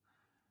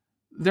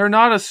 they're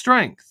not a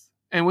strength.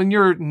 And when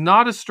you're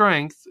not a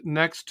strength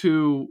next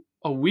to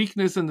a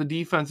weakness in the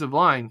defensive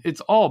line,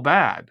 it's all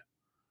bad.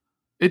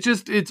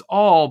 It's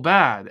all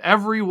bad.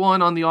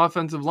 Everyone on the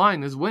offensive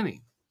line is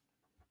winning.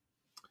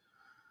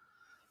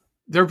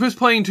 They're just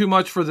playing too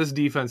much for this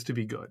defense to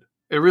be good.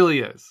 It really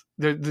is.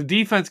 The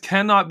defense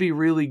cannot be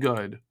really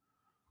good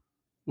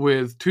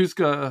with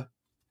Tuska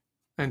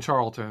and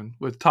Charlton,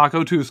 with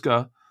Taco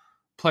Tuska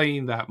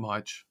playing that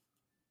much.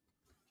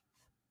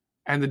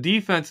 And the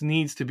defense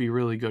needs to be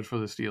really good for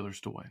the Steelers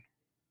to win.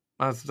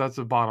 That's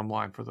the bottom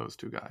line for those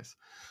two guys.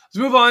 Let's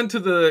move on to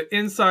the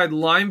inside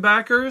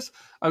linebackers.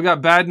 I've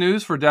got bad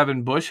news for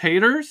Devin Bush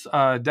haters.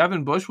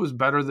 Devin Bush was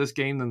better this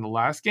game than the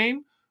last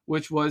game,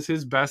 which was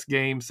his best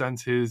game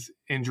since his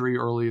injury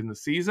early in the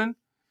season.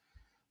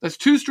 That's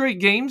 2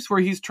 straight games where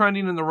he's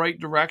trending in the right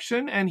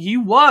direction, and he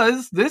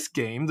was, this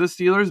game, the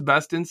Steelers'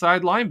 best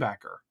inside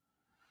linebacker.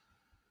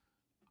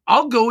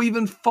 I'll go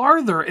even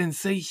farther and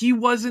say he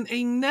wasn't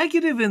a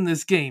negative in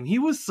this game. He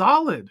was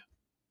solid.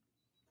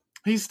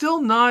 He's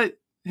still not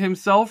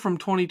himself from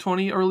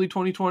 2020, early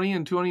 2020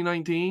 and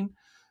 2019.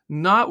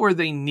 Not where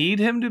they need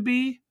him to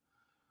be,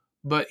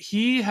 but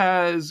he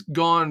is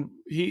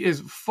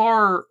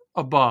far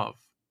above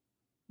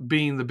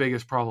being the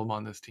biggest problem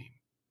on this team.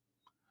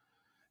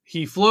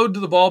 He flowed to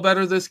the ball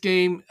better this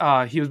game.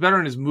 He was better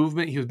in his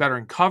movement. He was better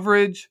in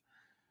coverage.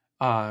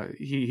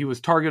 He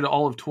was targeted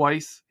all of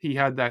twice. He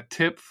had that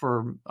tip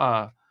for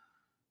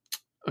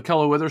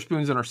Ahkello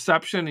Witherspoon's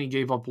interception, and he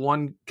gave up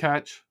 1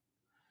 catch.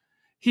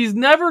 He's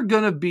never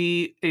going to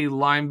be a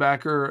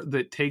linebacker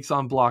that takes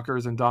on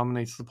blockers and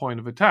dominates the point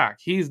of attack.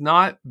 He's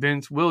not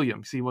Vince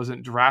Williams. He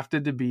wasn't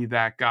drafted to be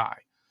that guy.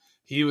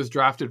 He was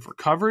drafted for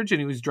coverage,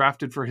 and he was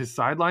drafted for his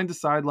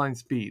sideline-to-sideline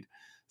speed.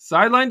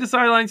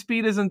 Sideline-to-sideline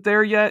speed isn't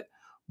there yet,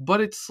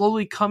 but it's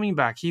slowly coming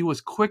back. He was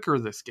quicker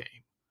this game.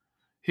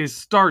 His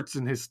starts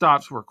and his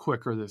stops were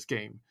quicker this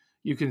game.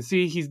 You can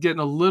see he's getting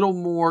a little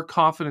more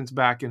confidence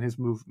back in his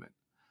movement.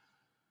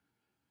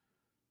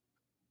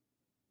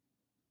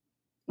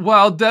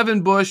 While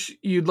Devin Bush,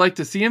 you'd like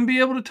to see him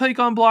be able to take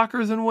on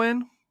blockers and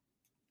win,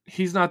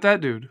 he's not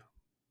that dude.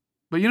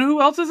 But you know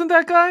who else isn't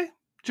that guy?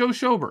 Joe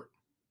Schobert.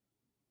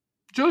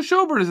 Joe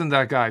Schobert isn't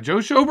that guy. Joe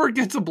Schobert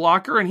gets a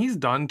blocker and he's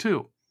done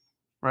too,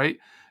 right?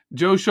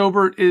 Joe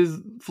Schobert is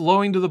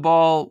flowing to the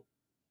ball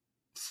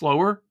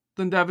slower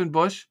than Devin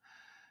Bush.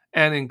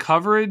 And in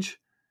coverage,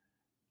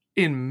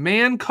 in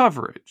man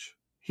coverage,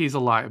 he's a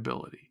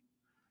liability.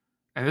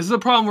 And this is a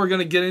problem we're going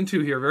to get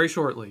into here very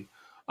shortly.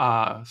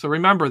 So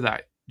remember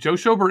that. Joe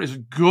Schobert is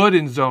good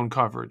in zone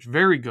coverage.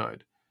 Very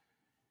good.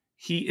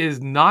 He is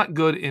not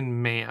good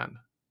in man,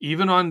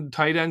 even on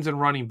tight ends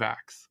and running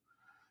backs.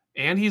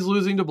 And he's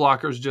losing to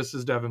blockers just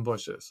as Devin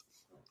Bush is.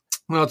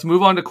 Well, let's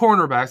move on to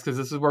cornerbacks because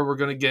this is where we're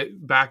going to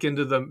get back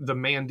into the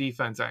man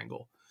defense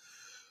angle.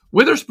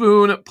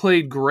 Witherspoon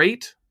played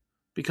great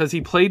because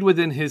he played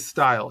within his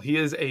style. He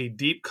is a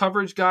deep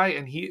coverage guy,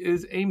 and he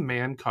is a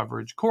man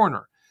coverage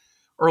corner.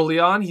 Early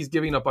on, he's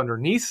giving up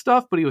underneath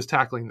stuff, but he was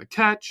tackling the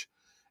catch,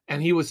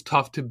 and he was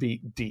tough to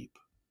beat deep.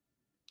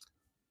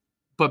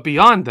 But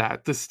beyond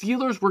that, the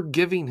Steelers were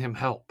giving him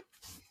help.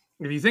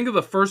 If you think of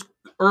the first,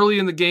 early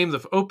in the game,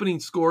 the opening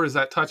score is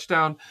that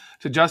touchdown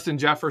to Justin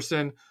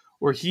Jefferson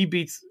where he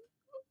beats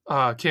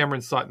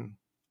Cameron Sutton.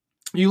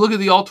 You look at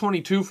the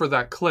all-22 for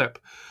that clip.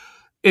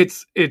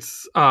 It's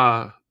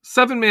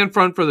 7-man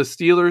front for the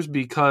Steelers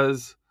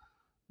because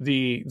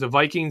the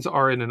Vikings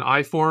are in an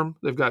I form.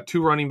 They've got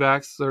 2 running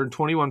backs. They're in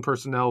 21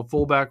 personnel,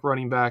 fullback,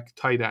 running back,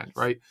 tight end,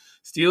 right?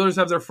 Steelers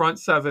have their front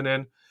 7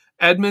 in.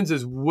 Edmonds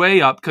is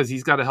way up because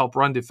he's got to help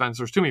run defense.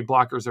 There's too many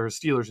blockers there.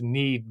 Steelers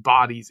need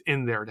bodies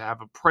in there to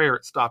have a prayer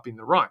at stopping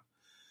the run.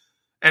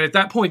 And at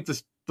that point,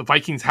 the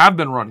Vikings have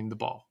been running the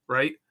ball,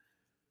 right?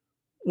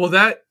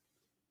 Well,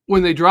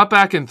 when they drop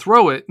back and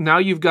throw it, now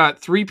you've got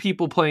 3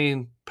 people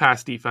playing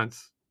pass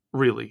defense,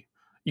 really.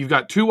 You've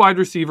got 2 wide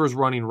receivers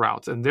running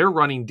routes, and they're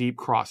running deep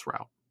cross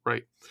route,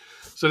 right?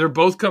 So they're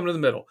both coming to the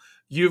middle.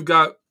 You've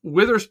got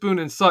Witherspoon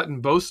and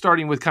Sutton both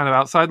starting with kind of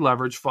outside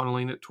leverage,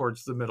 funneling it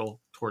towards the middle,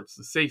 towards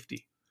the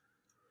safety.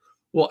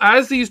 Well,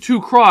 as these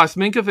 2 cross,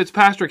 Minkah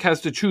Fitzpatrick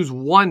has to choose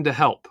one to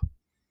help.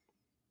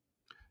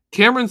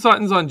 Cameron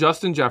Sutton's on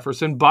Justin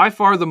Jefferson, by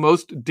far the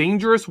most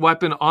dangerous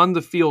weapon on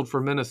the field for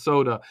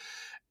Minnesota,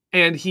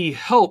 and he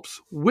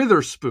helps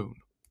Witherspoon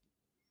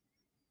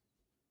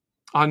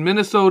on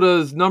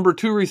Minnesota's number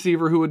 2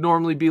 receiver who would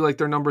normally be like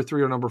their number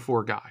 3 or number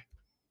 4 guy.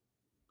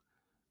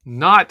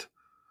 Not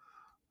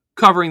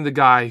covering the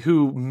guy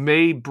who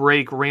may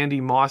break Randy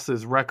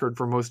Moss's record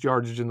for most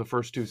yardage in the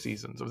first 2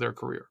 seasons of their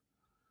career.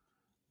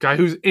 Guy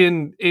who's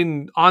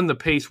in on the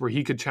pace where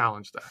he could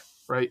challenge that,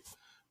 right?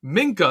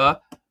 Minkah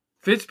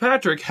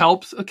Fitzpatrick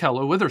helps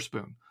Ahkello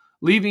Witherspoon,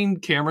 leaving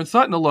Cameron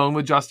Sutton alone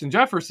with Justin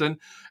Jefferson,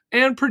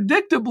 and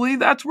predictably,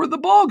 that's where the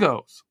ball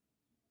goes.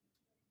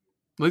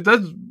 Like,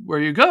 that's where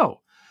you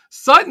go.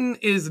 Sutton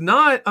is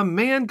not a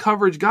man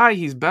coverage guy.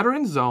 He's better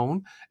in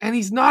zone, and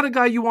he's not a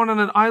guy you want on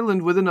an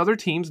island with another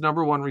team's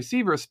number one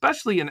receiver,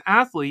 especially an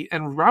athlete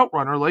and route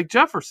runner like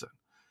Jefferson.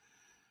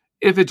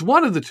 If it's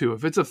one of the two,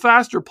 if it's a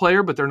faster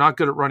player but they're not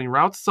good at running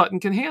routes, Sutton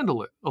can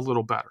handle it a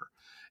little better.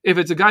 If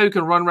it's a guy who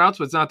can run routes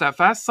but it's not that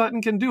fast,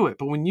 Sutton can do it.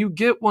 But when you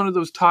get one of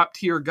those top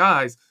tier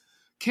guys,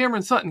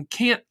 Cameron Sutton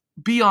can't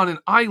be on an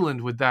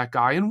island with that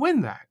guy and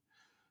win that.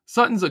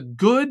 Sutton's a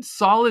good,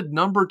 solid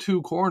number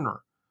 2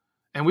 corner.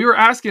 And we were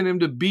asking him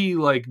to be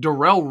like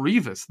Darrelle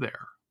Revis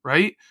there,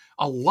 right?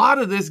 A lot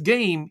of this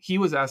game, he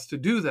was asked to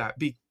do that.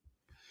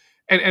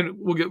 And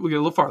we'll get a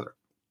little farther.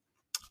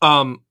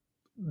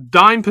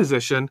 Dime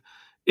position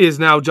is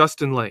now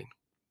Justin Lane,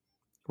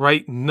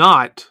 right?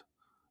 Not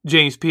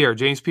James Pierre.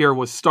 James Pierre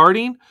was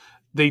starting.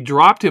 They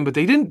dropped him, but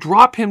they didn't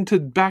drop him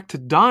back to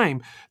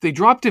dime. They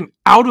dropped him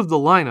out of the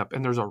lineup,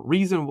 and there's a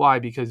reason why,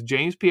 because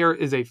James Pierre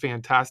is a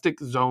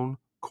fantastic zone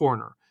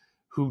corner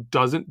who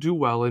doesn't do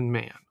well in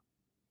man.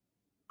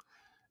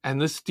 And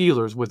the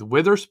Steelers, with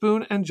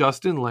Witherspoon and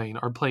Justin Lane,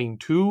 are playing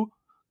 2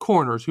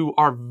 corners who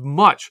are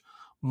much,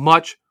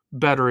 much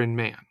better in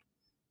man.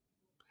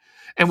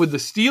 And with the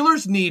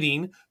Steelers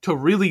needing to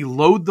really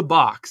load the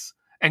box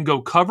and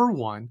go cover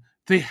 1,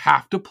 they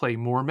have to play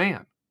more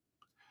man.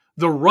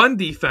 The run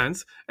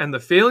defense and the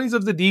failings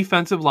of the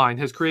defensive line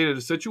has created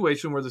a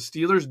situation where the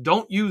Steelers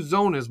don't use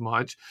zone as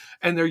much,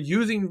 and they're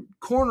using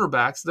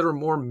cornerbacks that are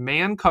more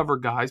man cover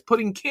guys,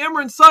 putting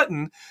Cameron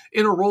Sutton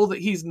in a role that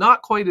he's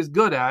not quite as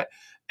good at,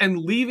 and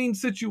leaving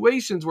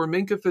situations where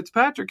Minkah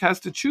Fitzpatrick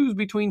has to choose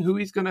between who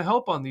he's going to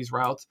help on these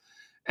routes.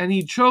 And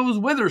he chose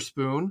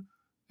Witherspoon,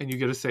 and you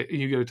get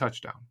a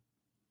touchdown.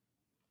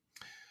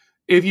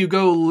 If you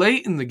go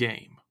late in the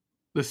game,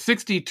 the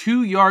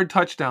 62-yard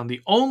touchdown,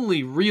 the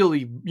only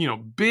really,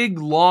 big,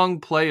 long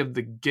play of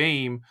the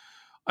game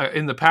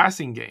in the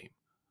passing game,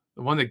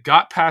 the one that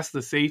got past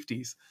the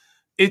safeties,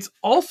 it's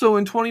also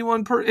in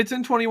 21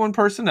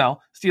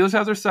 personnel. Steelers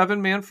have their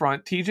 7-man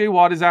front. TJ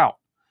Watt is out.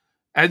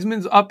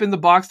 Edmonds up in the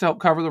box to help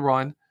cover the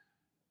run.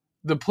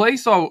 The play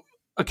saw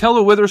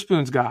Ahkello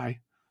Witherspoon's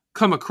guy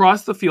come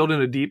across the field in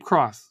a deep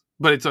cross,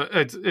 but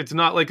it's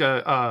not like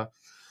a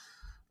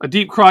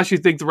deep cross. You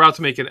think the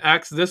route's making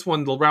X. This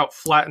one, the route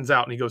flattens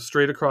out and he goes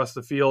straight across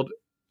the field,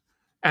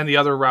 and the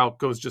other route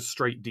goes just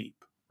straight deep,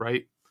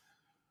 right?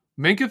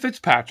 Minkah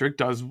Fitzpatrick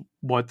does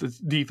what the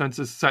defense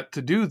is set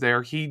to do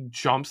there. He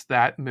jumps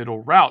that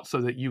middle route so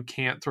that you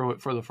can't throw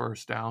it for the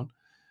first down.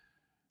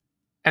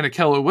 And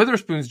Ahkello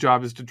Witherspoon's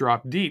job is to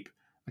drop deep.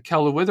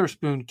 Ahkello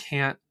Witherspoon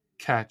can't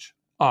catch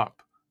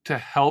up to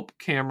help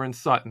Cameron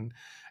Sutton.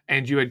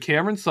 And you had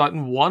Cameron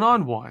Sutton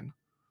one-on-one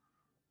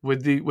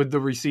with the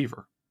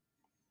receiver.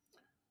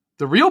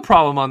 The real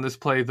problem on this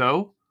play,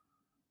 though,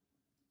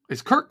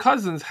 is Kirk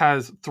Cousins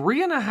has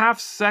 3.5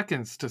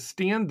 seconds to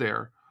stand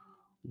there,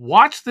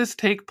 watch this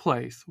take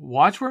place,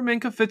 watch where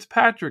Minkah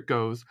Fitzpatrick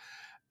goes,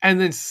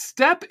 and then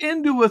step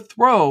into a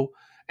throw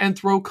and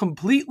throw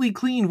completely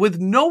clean with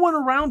no one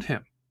around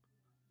him.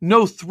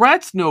 No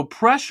threats, no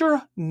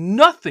pressure,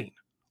 nothing,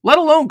 let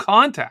alone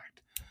contact.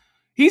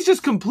 He's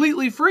just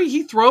completely free.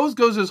 He throws,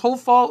 goes through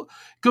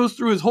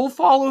his whole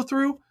follow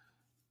through,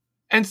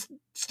 and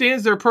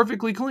stands there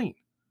perfectly clean.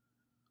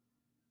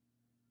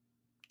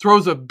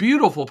 Throws a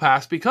beautiful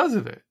pass because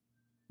of it.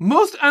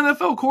 Most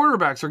NFL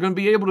quarterbacks are going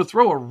to be able to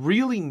throw a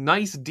really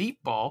nice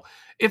deep ball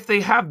if they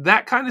have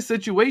that kind of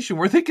situation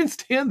where they can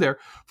stand there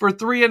for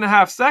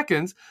 3.5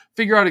 seconds,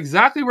 figure out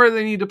exactly where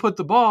they need to put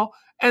the ball,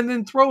 and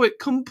then throw it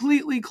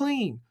completely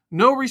clean.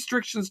 No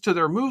restrictions to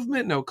their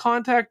movement, no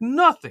contact,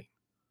 nothing.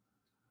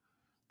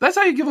 That's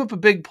how you give up a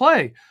big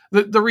play.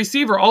 The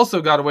receiver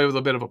also got away with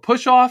a bit of a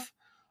push-off.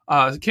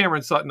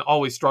 Cameron Sutton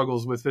always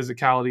struggles with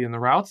physicality in the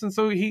routes, and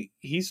so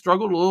he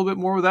struggled a little bit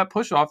more with that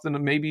push-off than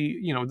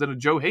than a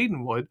Joe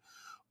Hayden would.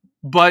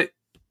 But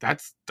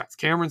that's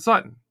Cameron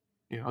Sutton.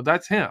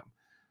 That's him.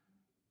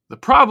 The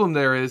problem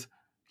there is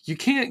you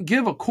can't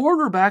give a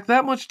quarterback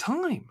that much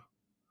time,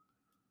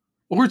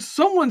 or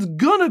someone's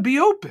gonna be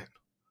open,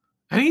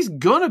 and he's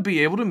gonna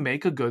be able to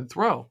make a good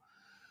throw.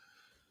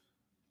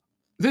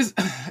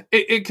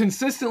 It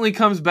consistently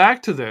comes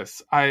back to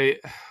this. I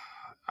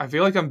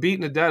feel like I'm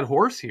beating a dead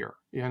horse here,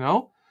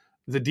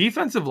 The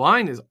defensive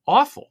line is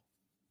awful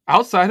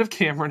outside of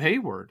Cameron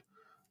Hayward.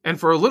 And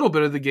for a little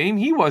bit of the game,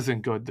 he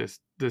wasn't good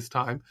this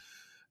time.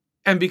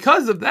 And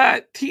because of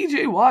that,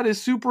 TJ Watt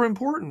is super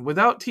important.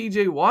 Without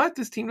TJ Watt,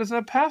 this team doesn't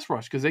have pass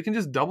rush because they can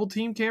just double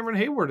team Cameron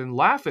Hayward and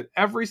laugh at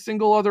every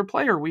single other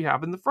player we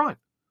have in the front,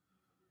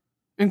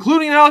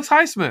 including Alex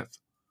Highsmith.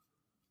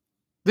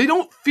 They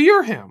don't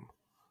fear him.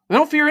 They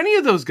don't fear any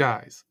of those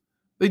guys.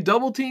 They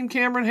double team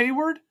Cameron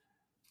Hayward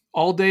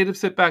all day to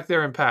sit back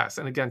there and pass.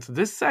 And against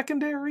this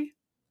secondary,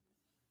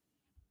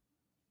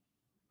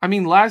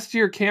 last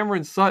year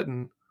Cameron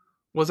Sutton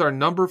was our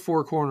number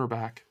 4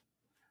 cornerback.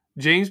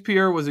 James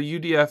Pierre was a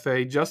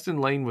UDFA, Justin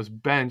Lane was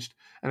benched,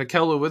 and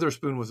Akello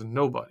Witherspoon was a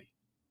nobody.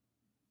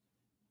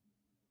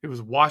 It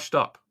was washed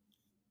up.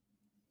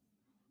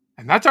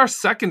 And that's our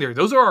secondary.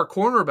 Those are our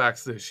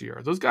cornerbacks this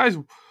year. Those guys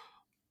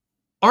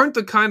aren't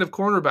the kind of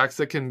cornerbacks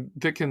that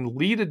can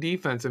lead a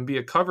defense and be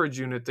a coverage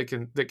unit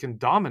that can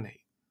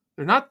dominate.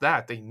 They're not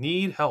that. They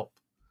need help.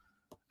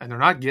 And they're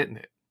not getting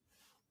it.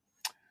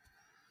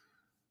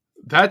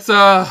 That's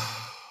the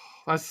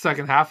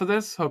second half of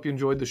this. Hope you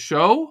enjoyed the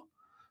show.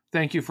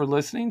 Thank you for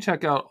listening.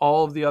 Check out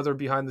all of the other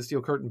Behind the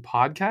Steel Curtain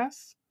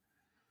podcasts.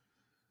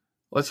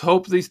 Let's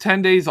hope these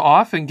 10 days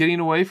off and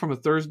getting away from a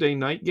Thursday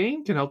night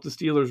game can help the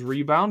Steelers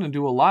rebound and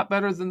do a lot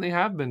better than they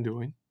have been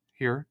doing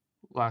here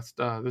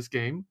this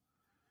game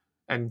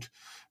and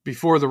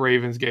before the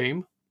Ravens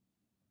game.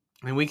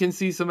 And we can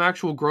see some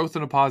actual growth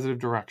in a positive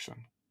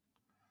direction.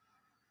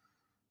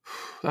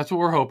 That's what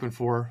we're hoping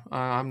for.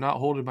 I'm not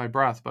holding my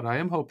breath, but I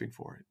am hoping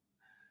for it.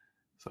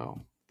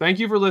 So thank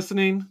you for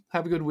listening.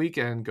 Have a good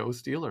weekend. Go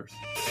Steelers.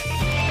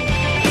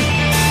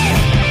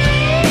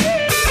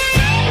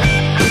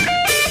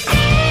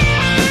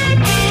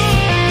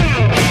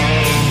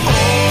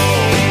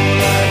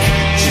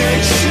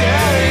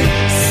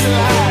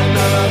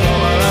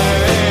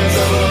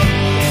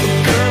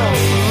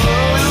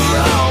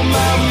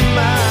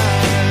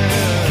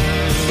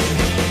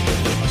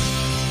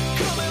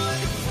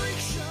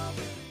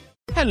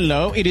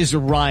 Hello, it is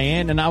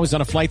Ryan, and I was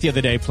on a flight the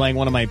other day playing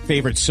one of my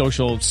favorite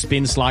social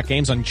spin slot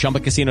games on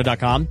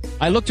ChumbaCasino.com.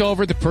 I looked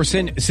over at the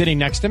person sitting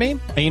next to me,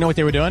 and you know what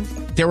they were doing?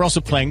 They were also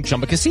playing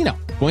Chumba Casino.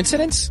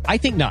 Coincidence? I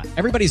think not.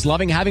 Everybody's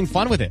loving having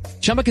fun with it.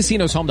 Chumba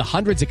Casino is home to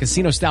hundreds of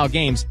casino-style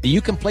games that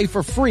you can play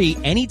for free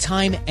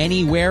anytime,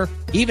 anywhere,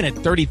 even at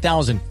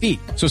 30,000 feet.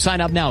 So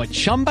sign up now at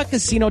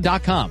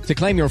ChumbaCasino.com to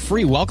claim your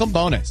free welcome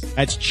bonus.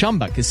 That's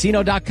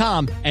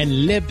ChumbaCasino.com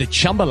and live the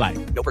Chumba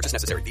life. No purchase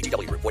necessary.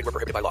 VGW. Void where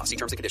prohibited by law. See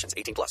terms and conditions.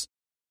 18+.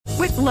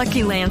 With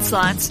Lucky Land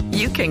Slots,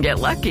 you can get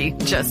lucky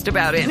just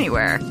about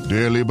anywhere.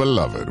 Dearly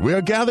beloved, we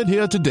are gathered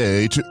here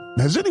today to...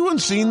 Has anyone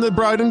seen the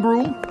bride and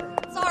groom?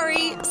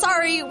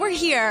 Sorry, we're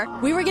here.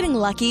 We were getting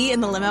lucky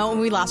in the limo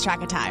and we lost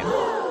track of time.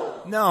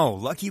 No,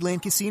 Lucky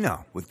Land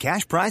Casino, with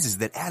cash prizes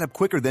that add up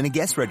quicker than a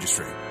guest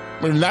registry.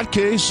 In that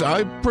case,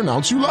 I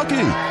pronounce you lucky.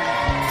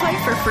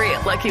 Play for free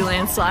at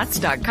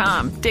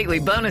LuckyLandSlots.com. Daily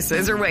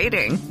bonuses are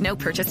waiting. No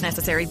purchase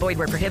necessary. Void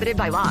where prohibited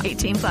by law.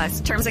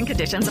 18+. Terms and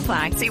conditions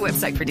apply. See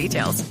website for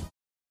details.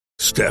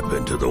 Step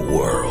into the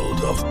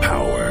world of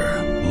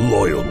power,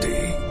 loyalty,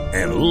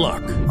 and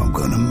luck. I'm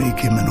gonna make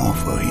him an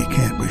offer he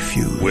can't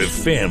refuse. With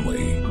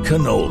family,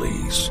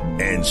 cannolis,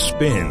 and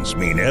spins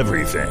mean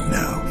everything.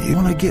 Now, you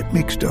wanna get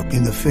mixed up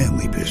in the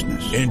family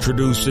business.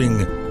 Introducing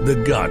The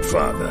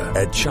Godfather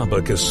at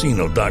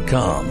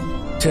ChumbaCasino.com.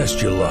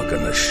 Test your luck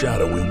in the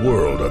shadowy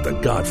world of The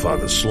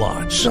Godfather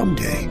slot.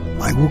 Someday,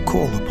 I will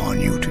call upon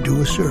you to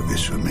do a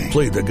service for me.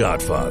 Play The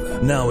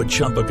Godfather, now at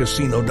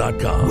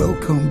ChumbaCasino.com.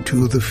 Welcome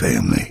to the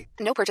family.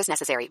 No purchase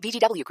necessary.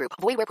 VGW Group.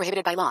 Void where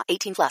prohibited by law.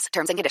 18+.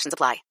 Terms and conditions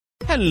apply.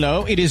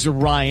 Hello, it is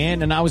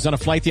Ryan, and I was on a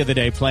flight the other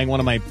day playing one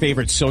of my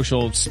favorite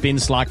social spin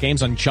slot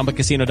games on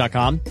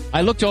ChumbaCasino.com.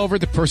 I looked over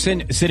at the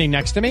person sitting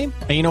next to me,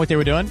 and you know what they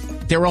were doing?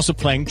 They were also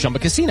playing Chumba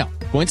Casino.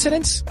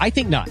 Coincidence? I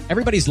think not.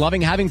 Everybody's loving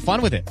having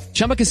fun with it.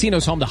 Chumba Casino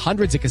is home to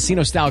hundreds of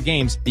casino-style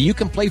games that you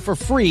can play for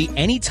free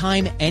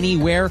anytime,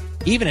 anywhere,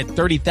 even at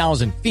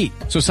 30,000 feet.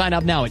 So sign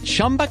up now at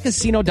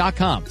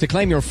ChumbaCasino.com to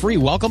claim your free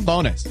welcome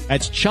bonus.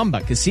 That's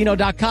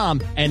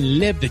ChumbaCasino.com and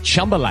live the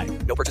Chumba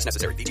life. No purchase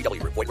necessary.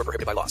 VGW. Void where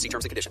prohibited by law. See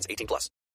terms and conditions. 18+.